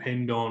determine and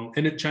depend on,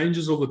 and it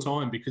changes all the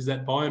time because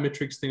that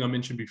biometrics thing I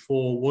mentioned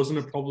before wasn't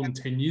a problem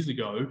 10 years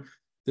ago.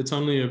 That's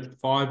only a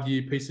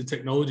 5-year piece of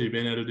technology,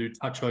 being able to do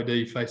Touch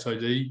ID, Face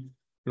ID,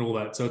 and all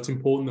that. So it's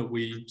important that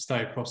we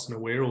stay across and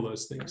aware of all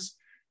those things.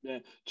 Yeah,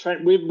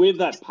 Trent, with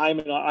that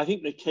payment, I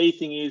think the key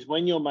thing is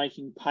when you're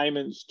making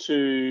payments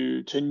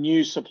to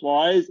new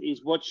suppliers is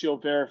what's your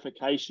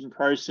verification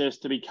process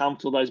to be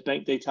comfortable those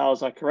bank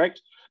details are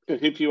correct.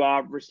 Because if you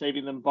are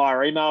receiving them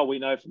via email, we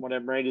know from what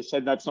Marina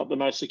said, that's not the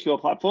most secure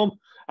platform,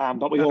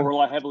 but we all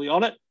rely heavily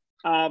on it.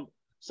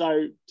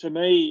 So to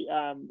me,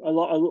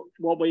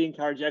 what we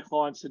encourage our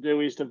clients to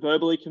do is to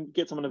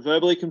get someone to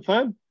verbally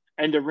confirm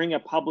and to ring a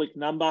public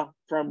number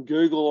from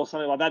Google or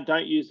something like that.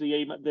 Don't use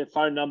the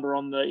phone number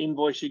on the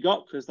invoice you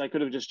got because they could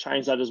have just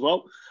changed that as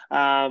well.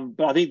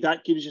 But I think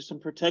that gives you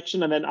some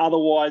protection. And then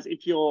otherwise,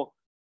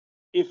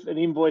 if an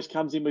invoice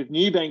comes in with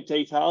new bank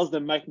details,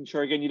 then making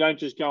sure, again, you don't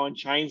just go and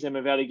change them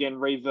without, again,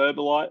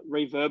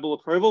 reverbal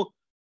approval.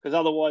 Because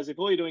otherwise, if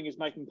all you're doing is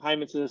making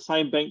payments to the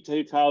same bank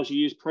details you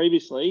used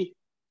previously,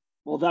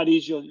 well, that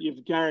is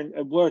you've guaranteed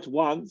it worked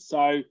once.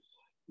 So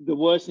the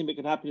worst thing that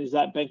can happen is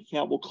that bank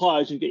account will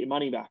close and get your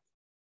money back.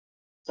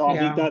 So I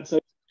think that's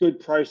a good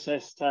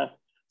process to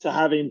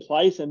have in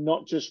place and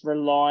not just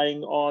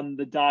relying on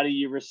the data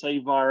you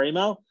receive via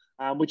email,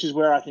 which is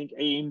where I think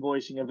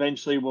e-invoicing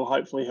eventually will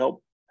hopefully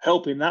help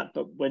in that,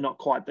 but we're not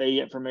quite there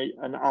yet from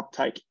an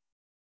uptake.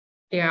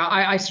 Yeah,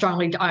 I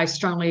strongly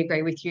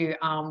agree with you.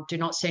 Do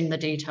not send the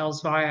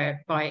details via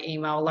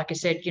email. Like I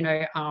said,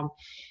 I'm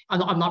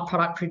not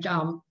product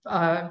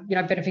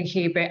benefiting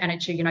here, but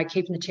Annature,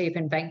 keeping the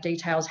TFN bank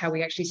details, how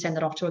we actually send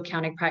that off to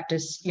accounting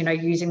practice,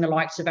 using the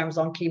likes of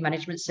Amazon Key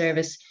Management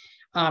Service.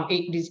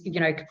 It is,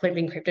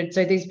 completely encrypted.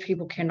 So these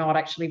people cannot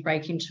actually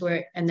break into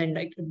it and then,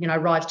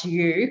 rise to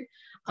you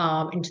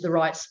into the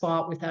right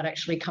spot without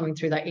actually coming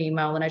through that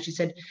email. And as you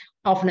said,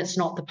 often it's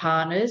not the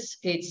partners,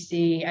 it's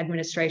the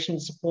administration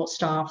support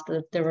staff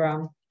that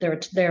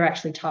they're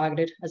actually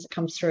targeted as it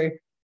comes through.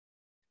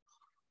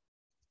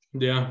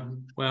 Yeah,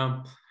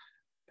 well,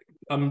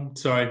 I'm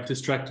sorry,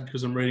 distracted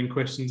because I'm reading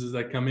questions as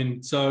they come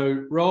in.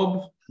 So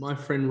Rob, my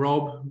friend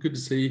Rob, good to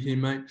see you here,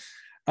 mate.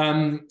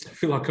 I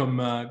feel like I'm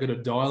got a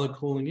dialer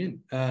calling in.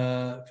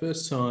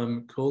 First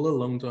time caller,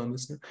 long time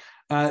listener.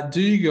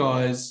 Do you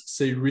guys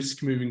see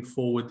risk moving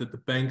forward that the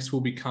banks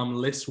will become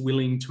less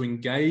willing to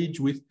engage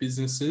with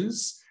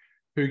businesses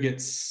who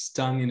get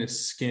stung in a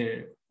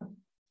scam?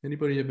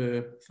 Anybody have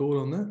a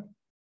thought on that?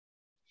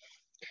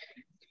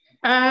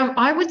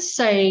 I would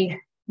say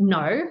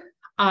no.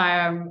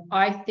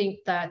 I think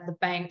that the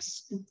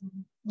banks,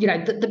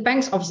 the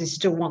banks obviously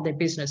still want their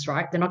business,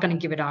 right? They're not going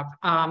to give it up.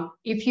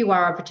 If you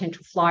are a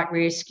potential flight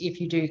risk, if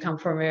you do come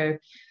from a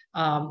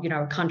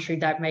country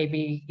that may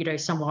be,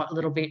 somewhat a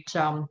little bit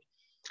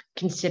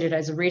considered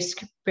as a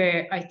risk,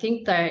 but I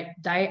think that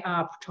they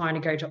are trying to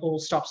go to all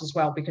stops as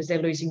well because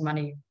they're losing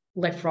money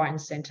left, right,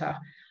 and centre.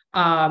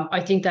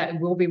 I think that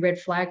it will be red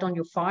flagged on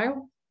your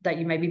file that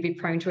you may be a bit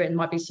prone to it and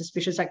might be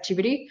suspicious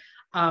activity.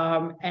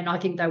 And I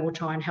think they will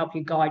try and help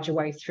you guide your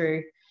way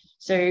through.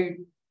 So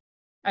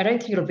I don't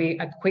think it'll be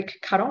a quick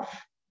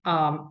cutoff,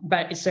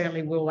 but it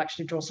certainly will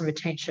actually draw some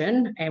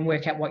attention and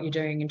work out what you're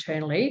doing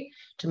internally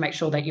to make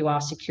sure that you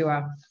are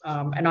secure.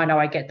 And I know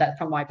I get that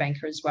from my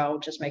banker as well,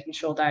 just making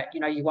sure that,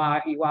 you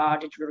are,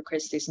 did you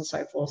request this and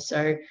so forth.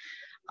 So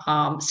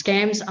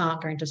scams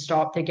aren't going to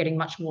stop. They're getting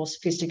much more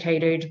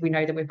sophisticated. We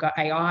know that we've got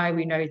AI.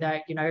 We know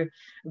that,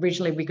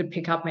 originally we could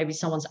pick up maybe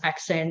someone's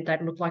accent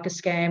that looked like a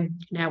scam.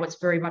 Now it's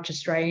very much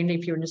Australian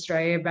if you're an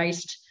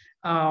Australia-based,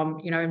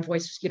 and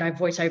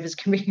voiceovers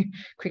can be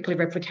quickly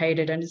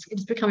replicated and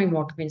it's becoming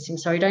more convincing.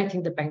 So I don't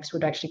think the banks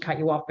would actually cut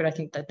you off, but I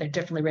think that they're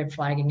definitely red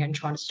flagging and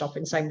trying to stop it,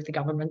 and same with the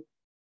government.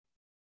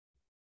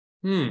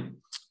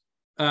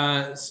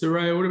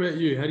 Soraya, what about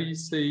you? How do you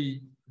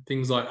see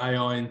things like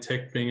AI and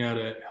tech being able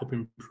to help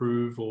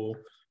improve or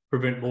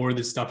prevent more of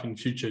this stuff in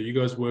future? You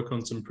guys work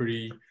on some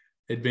pretty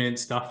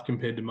advanced stuff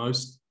compared to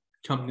most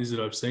companies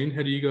that I've seen.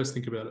 How do you guys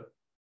think about it?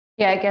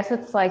 Yeah, I guess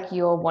it's like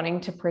you're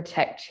wanting to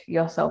protect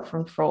yourself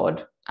from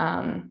fraud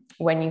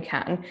when you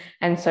can.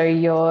 And so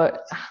you're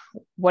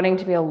wanting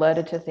to be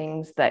alerted to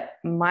things that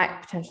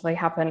might potentially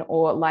happen,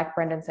 or like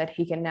Brendan said,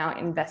 he can now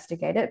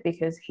investigate it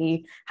because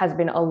he has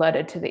been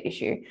alerted to the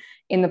issue.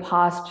 In the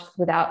past,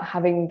 without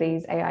having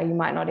these AI, you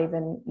might not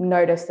even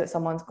notice that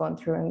someone's gone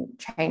through and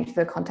changed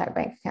the contact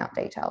bank account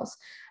details,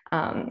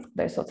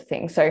 those sorts of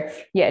things. So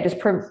yeah, just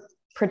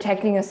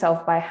protecting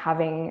yourself by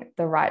having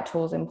the right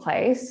tools in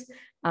place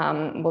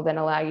will then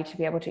allow you to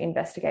be able to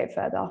investigate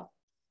further.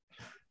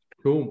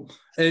 Cool.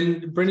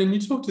 And Brendan,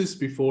 you talked to this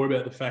before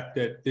about the fact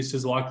that this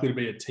is likely to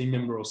be a team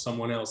member or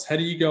someone else. How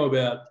do you go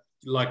about,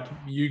 like,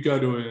 you go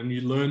to it and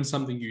you learn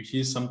something, you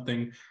hear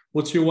something,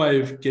 what's your way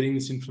of getting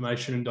this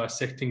information and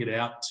dissecting it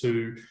out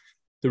to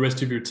the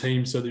rest of your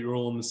team so that you're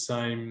all on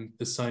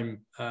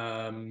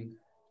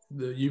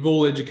you've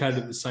all educated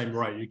at the same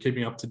rate, you're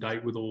keeping up to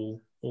date with all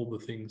the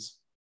things?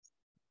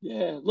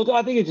 Yeah, look,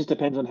 I think it just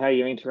depends on how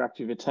you interact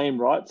with your team,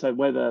 right? So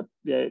whether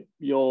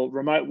your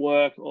remote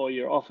work or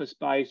your office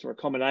space or a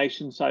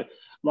combination. So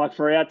like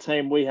for our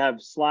team, we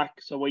have Slack.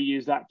 So we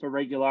use that for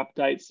regular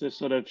updates to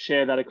sort of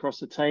share that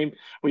across the team.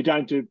 We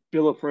don't do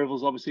bill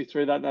approvals, obviously,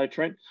 through that though,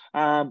 Trent.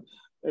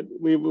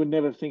 We would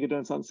never think of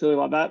doing something silly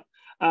like that.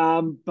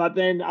 But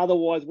then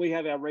otherwise, we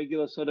have our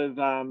regular sort of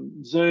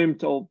Zoom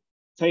or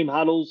team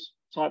huddles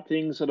type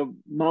things, sort of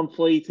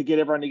monthly, to get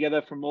everyone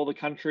together from all the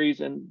countries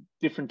and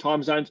different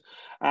time zones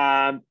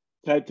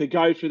to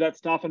go through that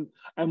stuff.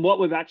 And what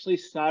we've actually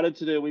started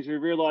to do is we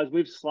realized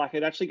with Slack,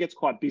 it actually gets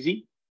quite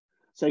busy.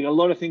 So you got a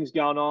lot of things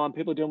going on,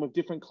 people are dealing with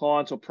different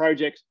clients or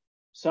projects.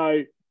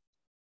 So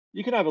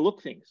you can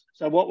overlook things.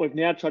 So what we've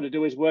now tried to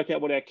do is work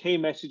out what our key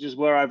messages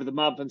were over the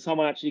month, and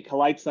someone actually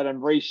collates that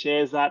and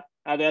reshares that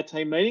at our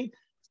team meeting.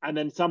 And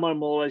then someone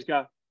will always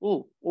go,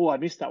 oh, I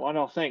missed that one.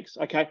 Oh, thanks.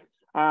 Okay.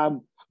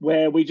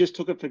 Where we just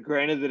took it for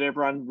granted that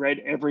everyone read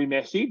every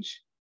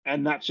message,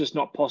 and that's just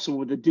not possible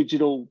with the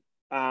digital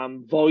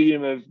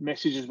volume of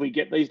messages we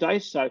get these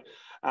days. So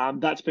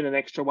that's been an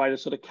extra way to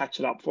sort of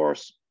catch it up for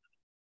us.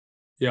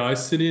 Yeah, I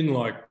sit in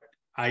like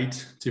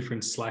 8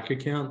 different Slack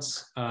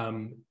accounts.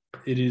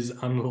 It is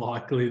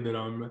unlikely that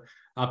I'm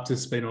up to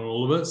speed on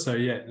all of it. So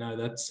yeah, no,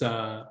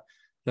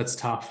 that's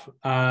tough.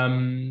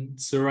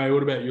 So Ray,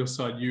 what about your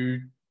side?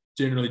 You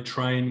generally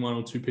train 1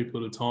 or 2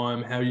 people at a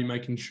time. How are you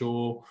making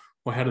sure,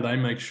 or how do they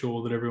make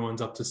sure that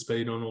everyone's up to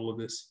speed on all of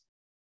this?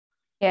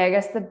 Yeah, I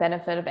guess the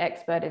benefit of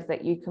XBert is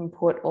that you can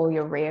put all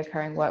your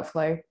reoccurring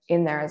workflow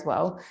in there as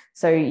well.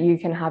 So you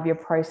can have your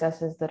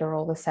processes that are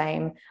all the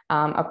same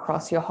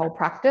across your whole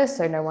practice,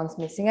 so no one's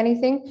missing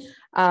anything.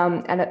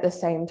 And at the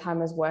same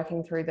time as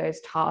working through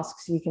those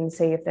tasks, you can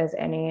see if there's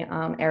any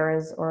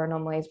errors or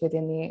anomalies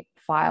within the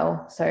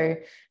file. So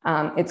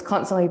it's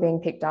constantly being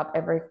picked up.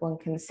 Everyone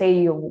can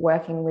see you're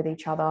working with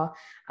each other,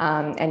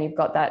 and you've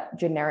got that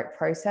generic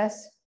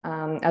process.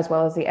 As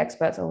well as the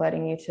experts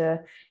alerting you to,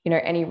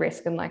 any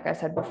risk. And like I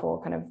said before,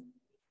 kind of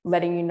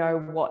letting you know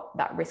what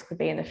that risk could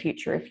be in the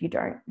future if you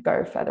don't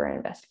go further and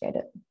investigate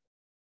it.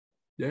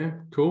 Yeah,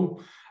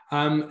 cool.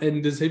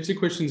 And there's heaps of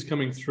questions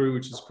coming through,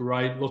 which is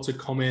great. Lots of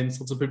comments,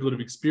 lots of people that have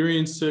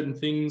experienced certain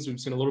things. We've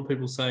seen a lot of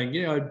people saying,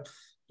 yeah,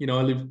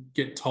 I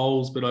get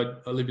tolls, but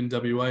I live in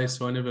WA,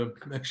 so I never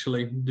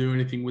actually do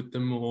anything with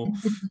them or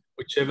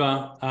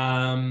whichever.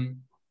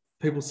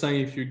 People saying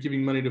if you're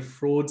giving money to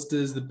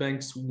fraudsters, the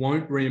banks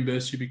won't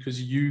reimburse you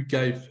because you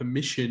gave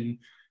permission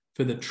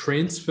for the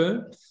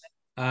transfer.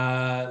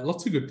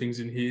 Lots of good things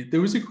in here.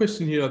 There was a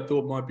question here I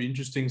thought might be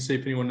interesting, see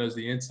if anyone knows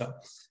the answer.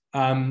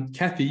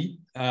 Kathy,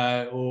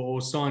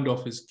 or signed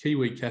off as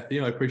Kiwi Kathy,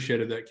 I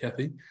appreciated that,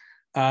 Kathy.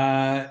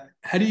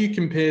 How do you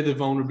compare the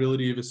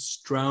vulnerability of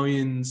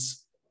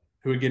Australians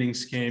who are getting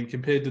scammed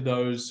compared to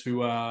those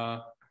who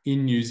are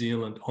in New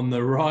Zealand, on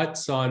the right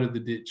side of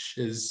the ditch,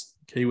 as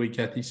Kiwi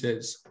Kathy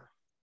says?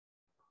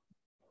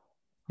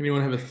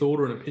 Anyone have a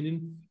thought or an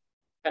opinion?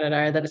 I don't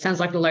know. That it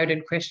sounds like a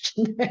loaded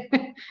question.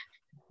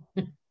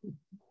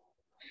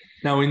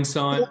 No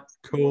insight.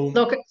 Cool.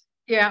 Look,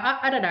 yeah,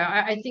 I don't know.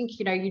 I think,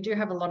 you do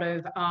have a lot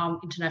of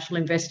international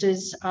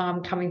investors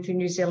coming through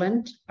New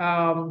Zealand.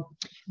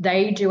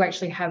 They do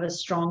actually have a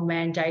strong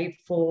mandate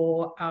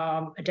for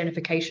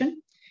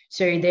identification.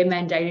 So they're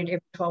mandated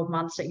every 12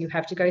 months that you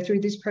have to go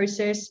through this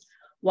process.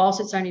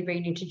 Whilst it's only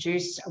been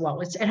introduced,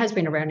 it has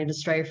been around in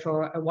Australia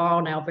for a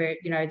while now, but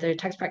the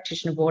Tax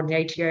Practitioner Board and the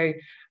ATO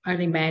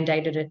only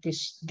mandated it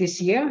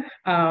this year.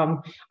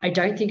 I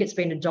don't think it's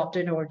been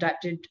adopted or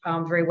adapted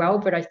very well,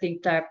 but I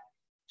think that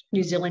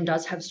New Zealand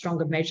does have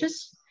stronger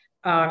measures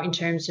in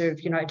terms of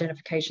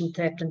identification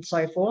theft and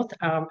so forth.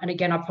 And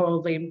again, I'm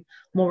probably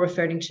more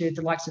referring to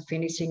the likes of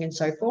finishing and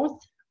so forth.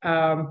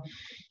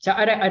 So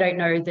I don't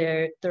know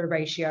the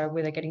ratio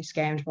where they're getting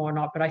scammed more or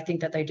not, but I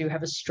think that they do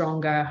have a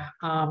stronger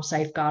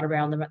safeguard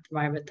around them at the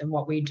moment than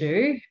what we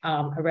do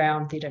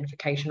around the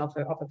identification of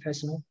a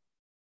personal.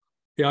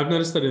 Yeah, I've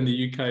noticed that in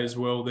the UK as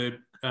well. They're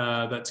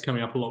that's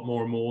coming up a lot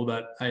more and more,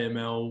 that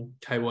AML,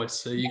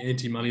 KYC,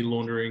 anti-money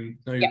laundering,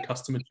 know your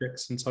customer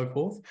checks and so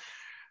forth.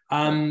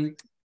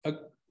 A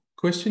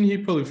question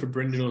here probably for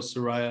Brendan or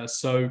Soraya.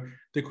 So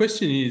the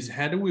question is,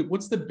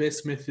 what's the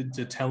best method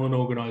to tell an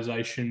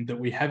organisation that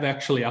we have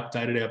actually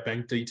updated our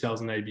bank details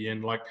and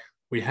ABN? Like,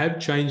 we have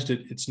changed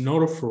it, it's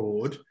not a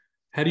fraud.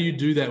 How do you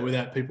do that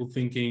without people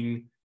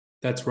thinking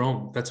that's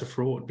wrong, that's a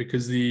fraud?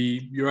 Because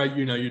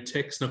your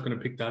tech's not going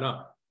to pick that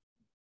up.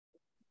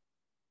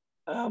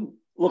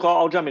 Look,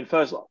 I'll jump in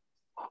first.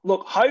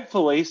 Look,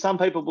 hopefully some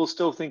people will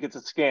still think it's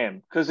a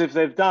scam, because if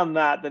they've done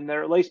that, then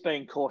they're at least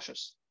being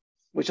cautious,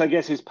 which I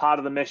guess is part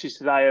of the message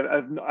today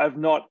of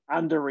not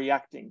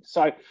underreacting.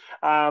 So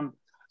I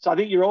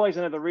think you're always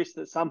under the risk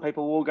that some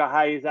people will go,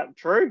 hey, is that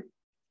true?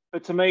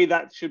 But to me,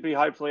 that should be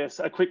hopefully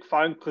a quick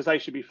phone, because they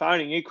should be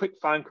phoning you, quick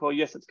phone call,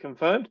 yes, it's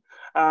confirmed.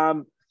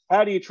 How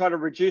do you try to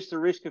reduce the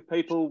risk of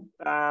people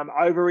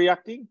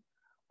overreacting?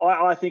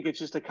 I think it's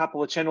just a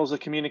couple of channels of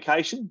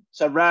communication.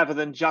 So rather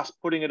than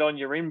just putting it on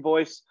your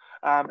invoice,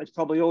 it's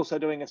probably also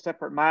doing a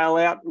separate mail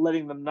out,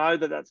 letting them know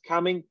that that's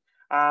coming.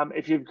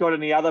 If you've got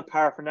any other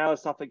paraphernalia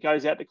stuff that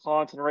goes out to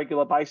clients on a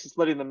regular basis,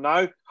 letting them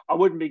know. I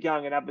wouldn't be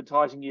going and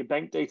advertising your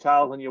bank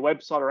details on your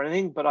website or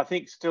anything, but I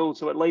think still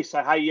to at least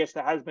say, hey, yes,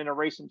 there has been a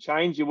recent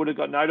change. You would have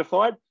got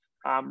notified.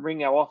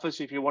 Ring our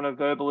office if you want to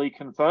verbally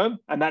confirm.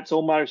 And that's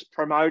almost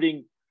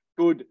promoting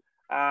good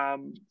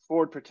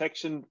fraud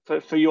protection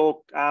for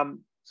your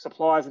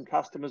suppliers and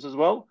customers as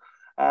well.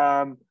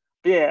 Otherwise,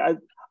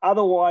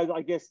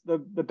 I guess the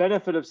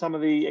benefit of some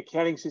of the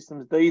accounting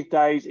systems these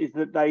days is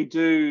that they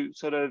do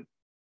sort of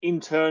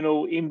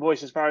internal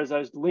invoice as far as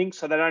those links.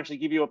 So they don't actually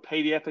give you a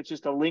PDF, it's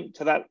just a link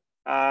to that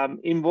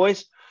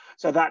invoice.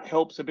 So that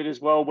helps a bit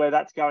as well, where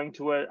that's going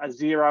to a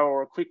Xero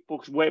or a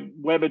QuickBooks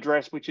web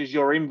address, which is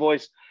your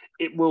invoice.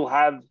 It will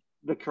have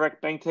the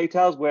correct bank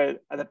details, where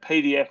the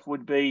PDF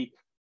would be,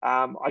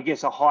 I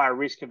guess, a higher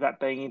risk of that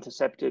being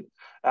intercepted.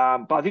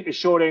 But I think the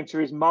short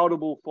answer is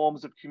multiple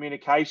forms of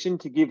communication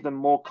to give them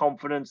more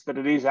confidence that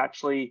it is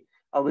actually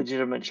a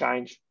legitimate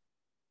change.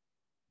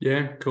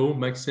 Yeah, cool.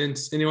 Makes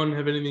sense. Anyone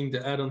have anything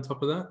to add on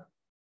top of that?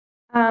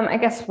 I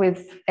guess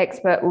with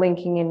XBert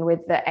linking in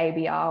with the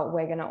ABR,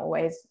 we're going to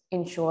always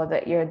ensure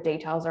that your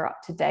details are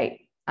up to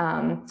date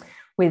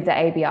with the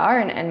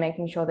ABR and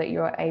making sure that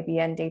your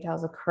ABN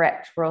details are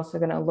correct. We're also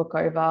going to look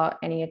over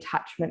any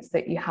attachments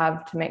that you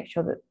have to make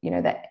sure that,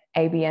 that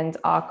ABNs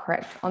are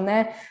correct on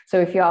there. So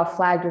if you are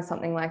flagged with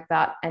something like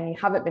that and you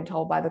haven't been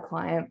told by the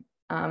client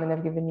and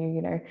they've given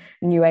you,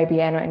 a new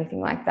ABN or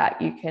anything like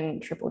that, you can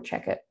triple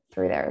check it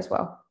through there as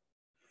well.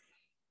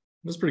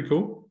 That's pretty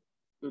cool.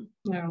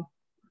 Yeah.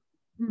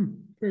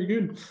 Very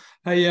good.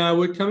 Hey,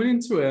 we're coming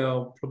into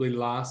our probably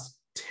last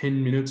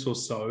 10 minutes or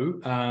so.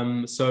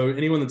 So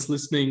anyone that's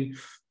listening,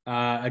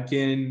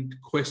 again,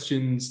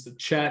 questions, the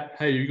chat.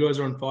 Hey, you guys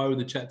are on fire with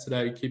the chat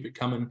today. Keep it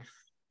coming.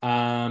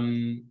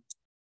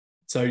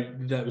 So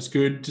that was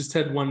good. Just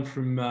had one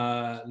from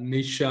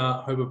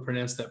Nisha. Hope I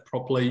pronounced that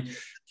properly.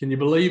 Can you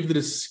believe that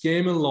a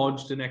scammer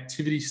lodged an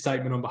activity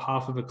statement on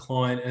behalf of a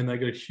client and they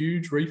got a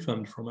huge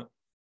refund from it?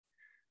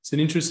 It's an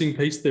interesting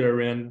piece there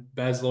around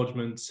BAS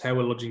lodgements, how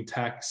we're lodging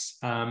tax.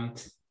 I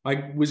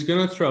was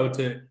going to throw it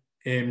to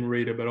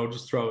Rita, but I'll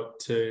just throw it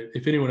to,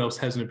 if anyone else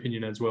has an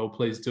opinion as well,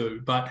 please do.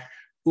 But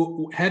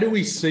how do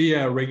we see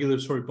our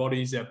regulatory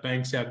bodies, our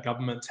banks, our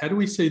governments, how do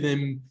we see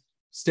them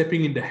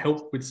stepping in to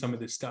help with some of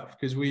this stuff?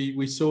 Because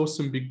we saw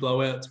some big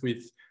blowouts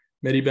with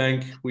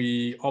Medibank,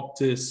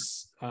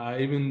 Optus,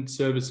 even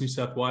Service New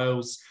South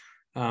Wales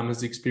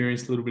has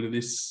experienced a little bit of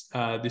this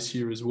this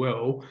year as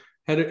well.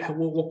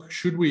 What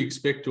should we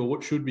expect, or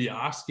what should we be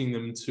asking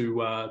them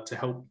to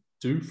help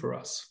do for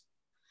us?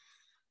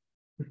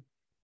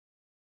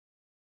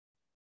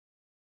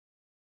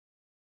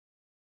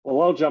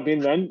 Well, I'll jump in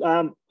then.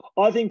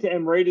 I think to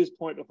Rita's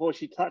point before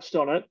she touched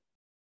on it,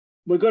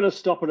 we've got to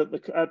stop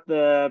it at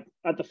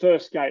the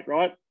first gate,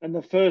 right? And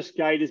the first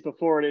gate is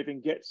before it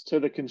even gets to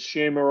the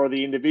consumer or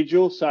the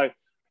individual. So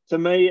to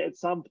me, at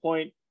some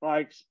point,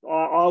 like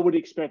I would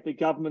expect the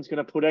government's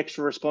going to put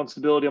extra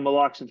responsibility on the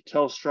likes of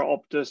Telstra,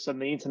 Optus,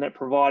 and the internet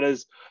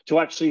providers to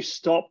actually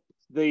stop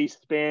these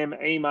spam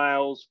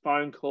emails,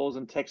 phone calls,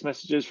 and text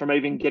messages from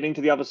even getting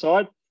to the other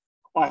side.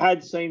 I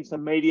had seen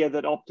some media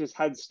that Optus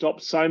had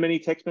stopped so many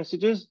text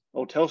messages,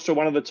 or Telstra,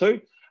 one of the two,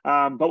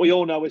 but we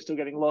all know we're still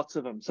getting lots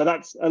of them. So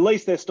that's, at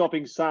least they're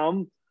stopping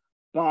some,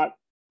 but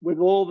with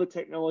all the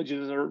technology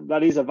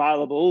that is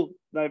available,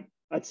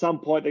 at some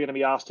point they're going to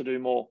be asked to do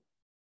more.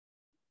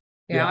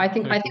 Yeah, I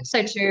think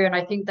so too, and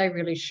I think they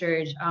really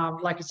should.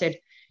 Like I said,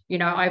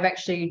 I've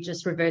actually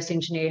just reverse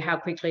engineered how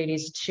quickly it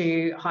is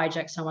to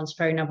hijack someone's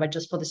phone number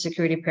just for the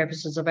security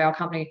purposes of our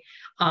company,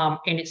 and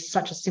it's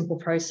such a simple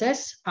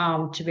process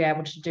to be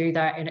able to do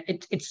that, and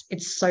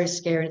it's so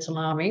scary, it's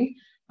alarming.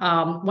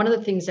 One of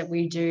the things that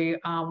we do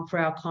for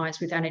our clients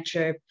with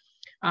Annature,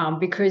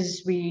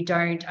 because we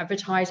don't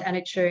advertise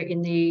Annature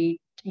in the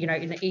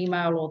in the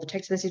email or the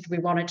text message, we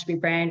want it to be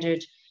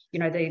branded,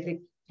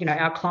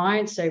 our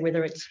clients. So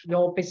whether it's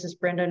your business,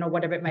 Brendan, or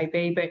whatever it may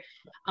be, but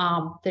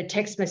the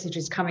text message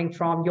is coming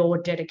from your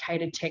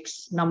dedicated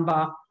text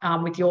number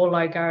with your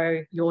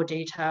logo, your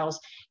details.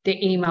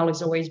 The email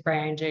is always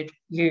branded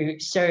you.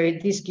 So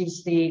this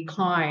gives the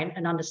client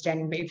an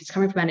understanding. If it's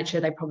coming from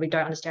Annature, they probably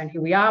don't understand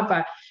who we are,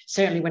 but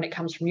certainly when it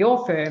comes from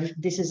your firm,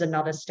 this is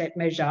another step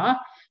measure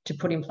to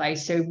put in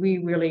place. So we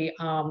really,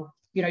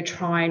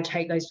 try and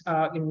take those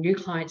new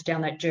clients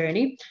down that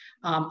journey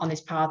on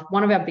this path.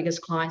 One of our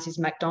biggest clients is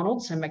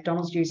McDonald's, and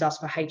McDonald's use us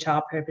for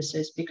HR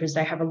purposes because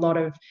they have a lot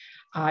of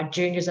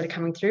juniors that are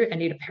coming through and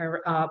need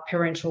a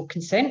parental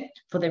consent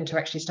for them to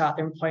actually start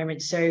their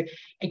employment. So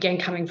again,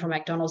 coming from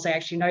McDonald's, they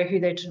actually know who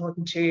they're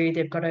talking to.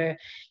 They've got a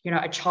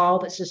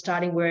child that's just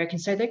starting work.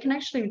 And so they can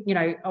actually,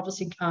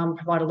 obviously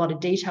provide a lot of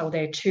detail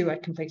there to a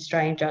complete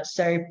stranger.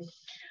 So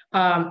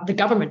the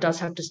government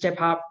does have to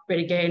step up, but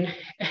again,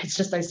 it's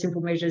just those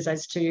simple measures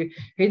as to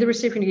who the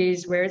recipient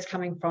is, where it's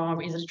coming from,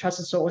 is it a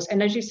trusted source?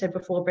 And as you said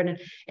before, Brendan,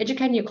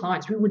 educating your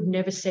clients, we would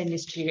never send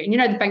this to you.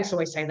 And the banks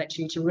always say that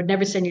to you too. We would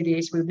never send you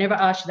this. We would never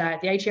ask you that.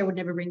 The ATO would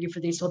never ring you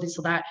for this or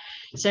that.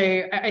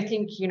 So I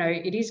think,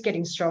 it is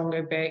getting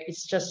stronger, but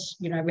it's just,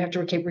 we have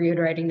to keep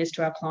reiterating this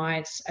to our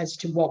clients as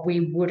to what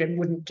we would and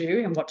wouldn't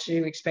do and what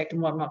to expect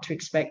and what not to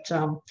expect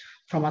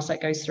from us that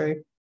goes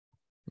through.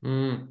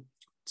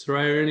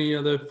 Soraya, any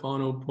other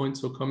final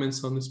points or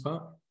comments on this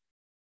part?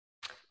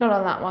 Not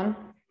on that one.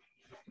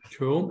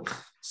 Cool.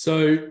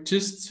 So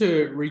just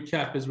to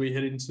recap as we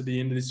head into the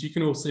end of this, you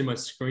can all see my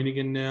screen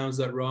again now. Is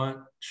that right?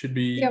 Should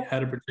be How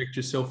to protect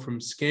yourself from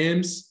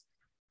scams.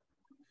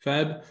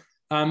 Fab.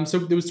 So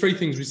there was 3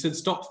 things. We said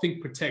stop,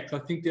 think, protect. I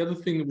think the other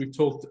thing that we've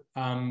talked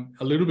a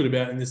little bit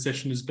about in this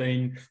session has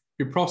been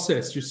your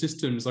process, your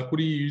systems. Like, what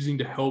are you using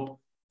to help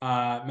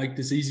make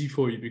this easy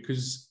for you?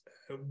 Because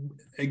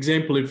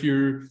example, if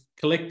you're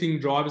collecting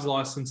driver's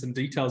license and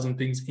details and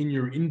things in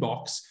your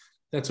inbox,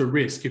 that's a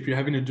risk. If you're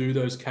having to do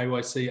those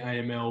KYC,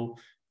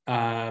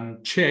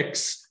 AML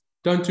checks,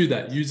 don't do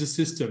that. Use a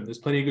system. There's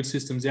plenty of good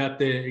systems out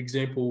there.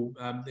 Example,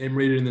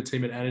 Emrita and the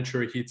team at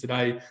Annature are here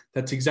today.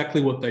 That's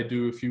exactly what they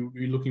do if you're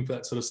looking for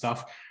that sort of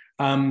stuff.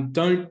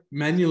 Don't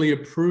manually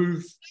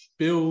approve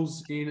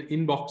bills in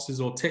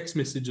inboxes or text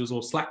messages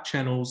or Slack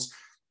channels.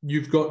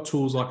 You've got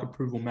tools like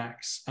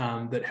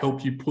ApprovalMax that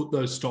help you put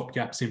those stop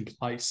gaps in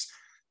place.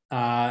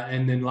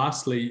 And then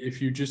lastly,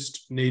 if you're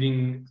just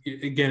needing,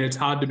 again, it's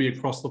hard to be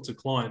across lots of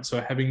clients.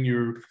 So having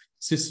your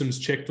systems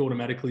checked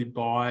automatically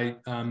by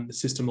a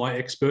system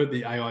like XBert,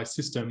 the AI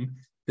system,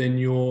 then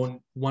you're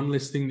one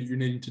less thing that you're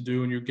needing to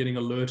do and you're getting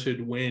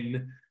alerted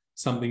when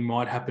something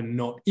might happen,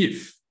 not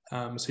if.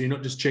 So you're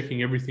not just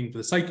checking everything for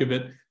the sake of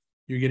it.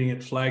 You're getting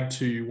it flagged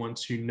to you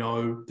once you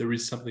know there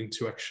is something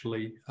to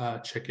actually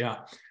check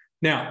out.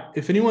 Now,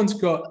 if anyone's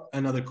got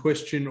another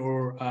question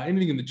or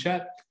anything in the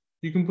chat,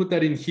 you can put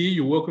that in here.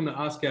 You're welcome to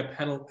ask our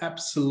panel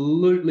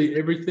absolutely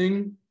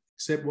everything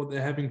except what they're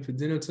having for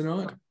dinner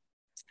tonight.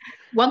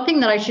 One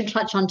thing that I should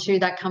touch on too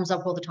that comes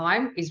up all the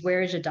time is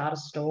where is your data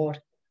stored?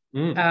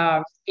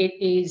 It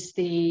is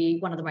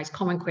one of the most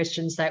common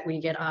questions that we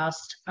get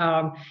asked.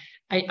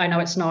 I know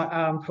it's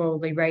not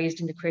probably raised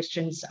in the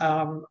questions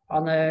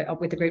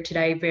with the group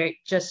today, but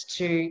just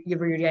to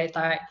reiterate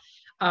that,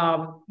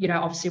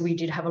 obviously we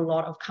did have a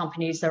lot of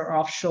companies that were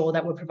offshore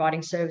that were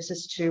providing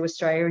services to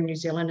Australia and New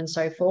Zealand and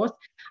so forth.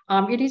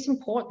 It is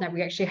important that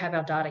we actually have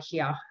our data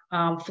here.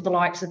 For the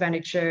likes of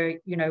Annature,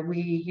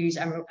 we use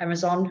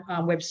Amazon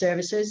Web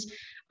Services.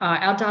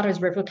 Our data is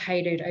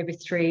replicated over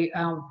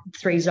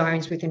three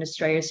zones within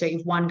Australia. So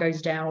if one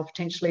goes down or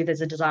potentially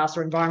there's a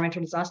disaster,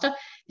 environmental disaster,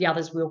 the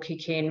others will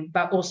kick in.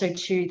 But also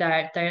to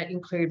that, they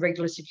include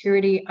regular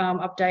security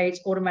updates,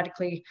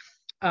 automatically,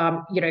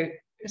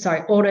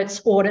 audits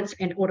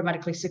and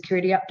automatically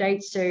security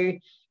updates. So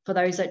for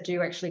those that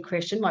do actually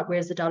question, like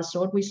where's the data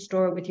stored, we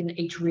store it within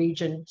each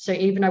region. So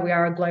even though we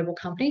are a global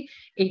company,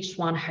 each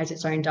one has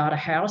its own data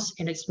house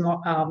and it's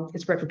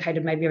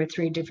replicated maybe over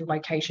 3 different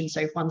locations.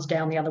 So if one's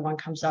down, the other one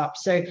comes up.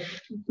 So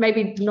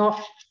maybe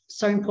not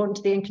so important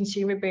to the end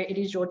consumer, but it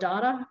is your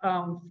data.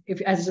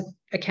 If as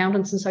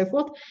accountants and so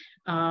forth,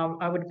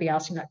 I would be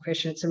asking that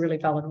question. It's a really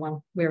valid one.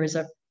 Where is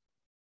it?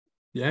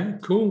 Yeah,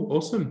 cool.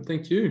 Awesome.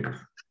 Thank you.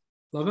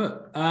 Love it.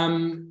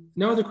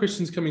 No other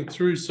questions coming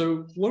through.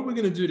 So what we're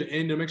going to do to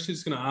end, I'm actually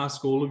just going to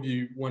ask all of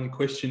you one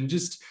question.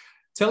 Just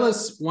tell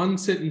us one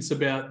sentence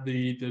about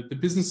the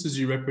businesses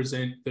you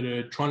represent that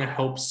are trying to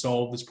help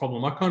solve this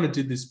problem. I kind of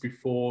did this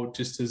before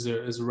just as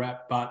a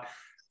wrap, but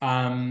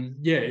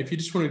if you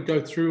just want to go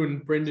through,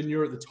 and Brendan,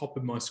 you're at the top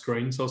of my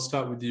screen, so I'll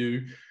start with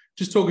you.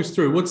 Just talk us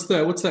through what's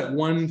that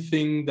one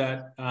thing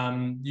that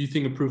you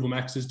think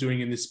ApprovalMax is doing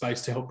in this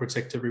space to help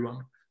protect everyone?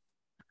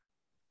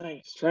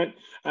 Thanks, Trent.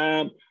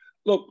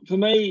 Look, for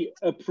me,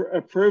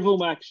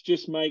 ApprovalMax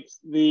just makes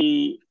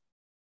the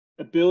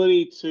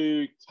ability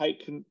to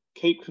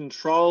keep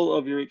control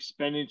of your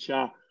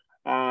expenditure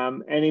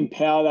and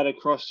empower that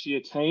across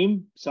your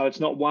team. So it's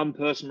not one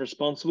person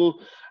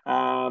responsible.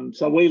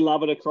 So we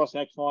love it across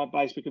our client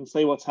base. We can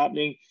see what's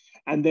happening.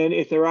 And then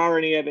if there are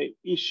any other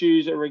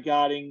issues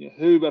regarding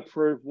who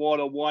approved what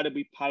or why did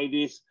we pay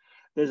this,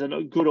 there's a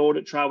good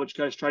audit trail which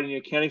goes straight in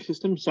your accounting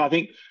system. So I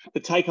think to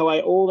take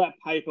away all that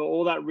paper,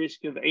 all that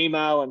risk of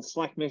email and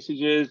Slack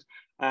messages,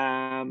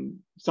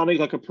 something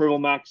like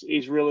ApprovalMax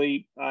is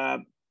really,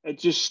 it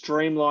just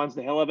streamlines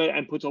the hell of it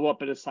and puts a lot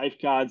better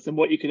safeguards than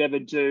what you could ever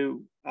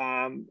do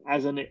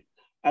as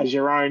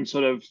your own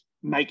sort of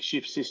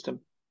makeshift system.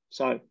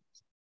 So,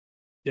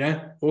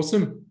 yeah,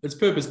 awesome. It's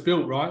purpose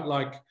built, right?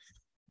 Like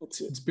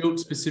it's built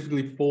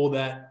specifically for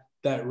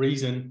that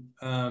reason.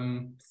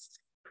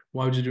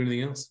 Why would you do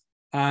anything else?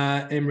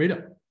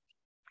 Rita.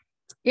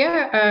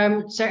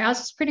 Yeah, so ours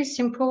is pretty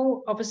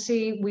simple.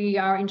 Obviously, we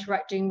are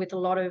interacting with a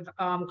lot of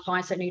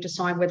clients that need to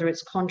sign, whether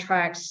it's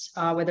contracts,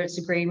 whether it's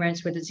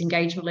agreements, whether it's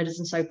engagement letters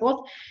and so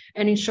forth,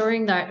 and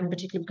ensuring that, in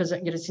particular, because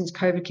since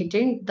COVID kicked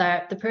in,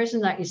 that the person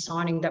that is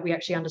signing, that we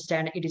actually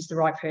understand it is the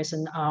right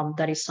person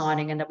that is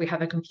signing, and that we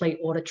have a complete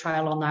audit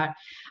trail on that.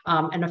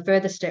 And a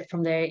further step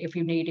from there, if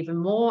you need even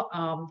more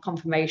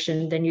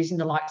confirmation, then using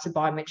the likes of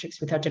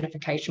biometrics with our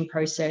identification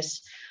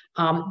process.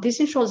 This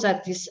ensures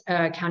that this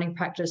accounting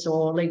practice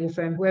or legal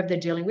firm, whoever they're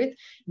dealing with,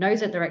 knows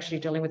that they're actually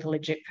dealing with a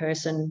legit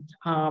person.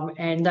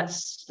 And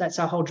that's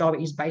our whole job,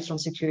 is based on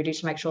security,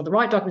 to make sure the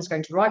right document's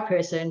going to the right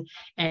person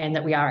and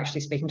that we are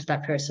actually speaking to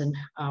that person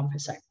per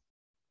se.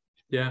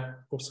 Yeah,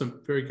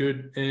 awesome. Very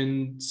good.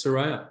 And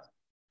Soraya?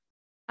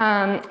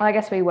 I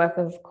guess we work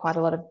with quite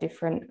a lot of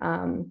different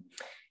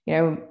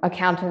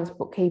accountants,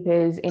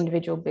 bookkeepers,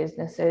 individual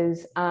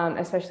businesses,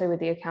 especially with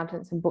the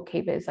accountants and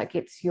bookkeepers. Like,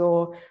 it's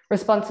your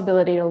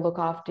responsibility to look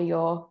after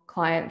your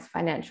clients'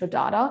 financial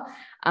data,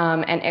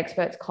 and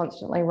XBert's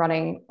constantly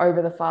running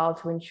over the file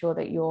to ensure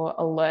that you're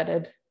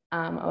alerted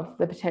of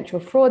the potential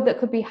fraud that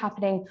could be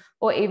happening,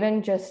 or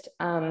even just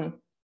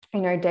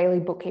daily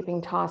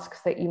bookkeeping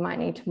tasks that you might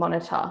need to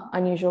monitor,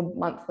 unusual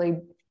monthly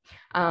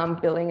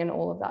billing and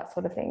all of that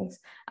sort of things.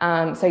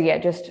 So yeah,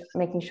 just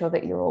making sure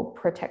that you're all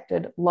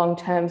protected long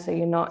term, so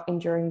you're not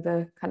enduring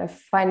the kind of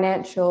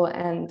financial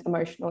and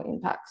emotional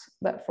impacts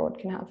that fraud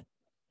can have.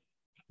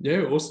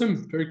 Yeah,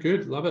 awesome. Very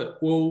good. Love it.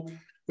 Well,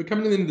 we're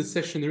coming to the end of the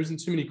session. There isn't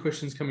too many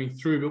questions coming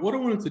through, but what I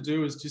wanted to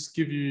do is just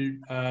give you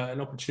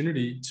an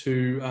opportunity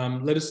to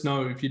let us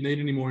know if you need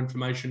any more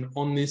information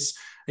on this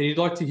and you'd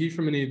like to hear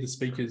from any of the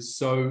speakers.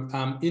 So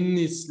in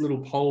this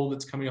little poll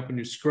that's coming up on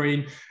your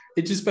screen,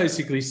 it just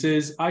basically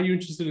says, are you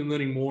interested in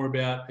learning more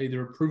about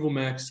either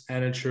ApprovalMax,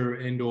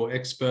 Annature, and or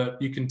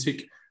XBert? You can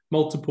tick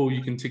multiple,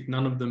 you can tick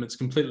none of them. It's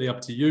completely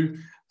up to you.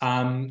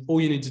 All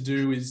you need to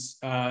do is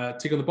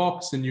tick on the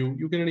box and you'll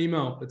get an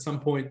email at some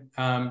point,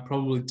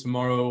 probably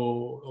tomorrow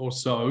or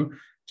so,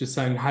 just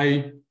saying,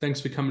 hey, thanks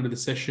for coming to the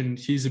session.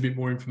 Here's a bit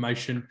more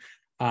information.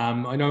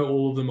 I know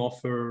all of them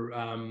offer,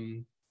 I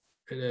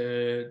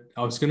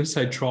was going to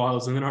say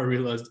trials, and then I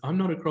realized I'm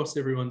not across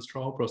everyone's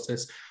trial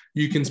process.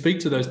 You can speak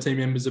to those team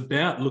members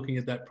about looking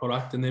at that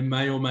product, and there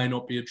may or may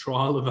not be a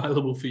trial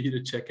available for you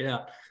to check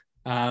out,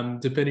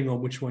 depending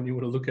on which one you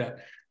want to look at.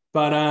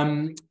 But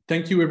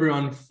thank you,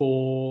 everyone,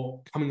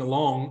 for coming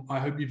along. I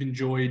hope you've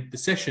enjoyed the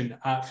session.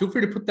 Feel free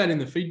to put that in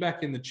the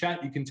feedback in the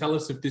chat. You can tell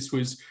us if this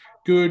was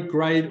good,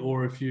 great,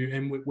 or if you,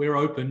 and we're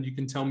open, you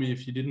can tell me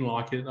if you didn't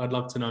like it. I'd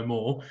love to know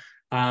more.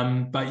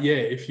 But yeah,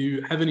 if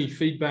you have any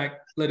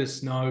feedback, let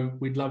us know.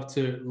 We'd love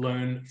to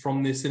learn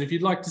from this. And if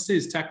you'd like to see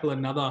us tackle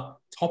another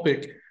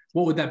topic,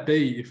 what would that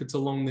be if it's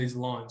along these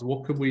lines?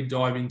 What could we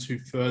dive into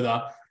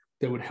further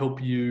that would help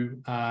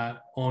you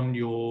on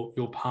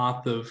your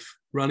path of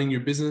running your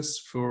business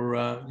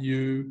for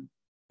you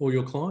or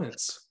your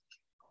clients?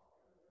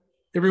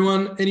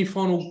 Everyone, any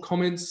final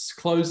comments,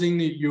 closing?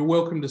 You're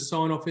welcome to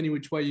sign off any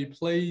which way you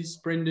please.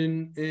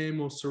 Brendan, Em,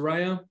 or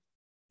Soraya,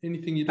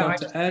 anything you'd like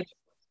to add?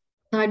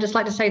 I'd just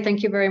like to say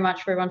thank you very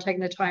much for everyone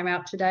taking the time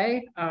out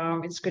today.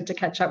 It's good to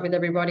catch up with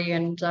everybody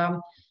and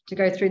to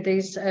go through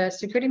these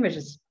security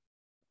measures.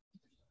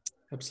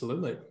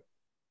 Absolutely.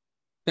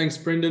 Thanks,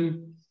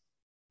 Brendan.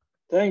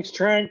 Thanks,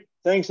 Trent.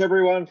 Thanks,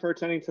 everyone, for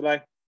attending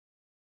today.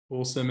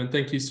 Awesome. And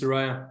thank you,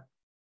 Soraya.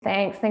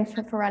 Thanks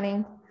for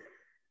running.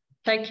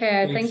 Take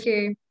care. Thanks. Thank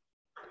you.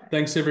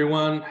 Thanks,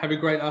 everyone. Have a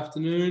great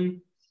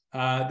afternoon.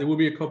 There will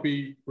be a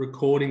copy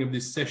recording of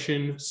this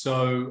session,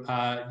 so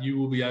you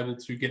will be able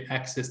to get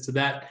access to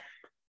that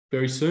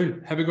very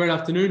soon. Have a great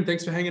afternoon.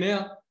 Thanks for hanging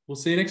out. We'll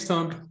see you next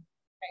time.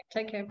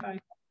 Take care. Bye.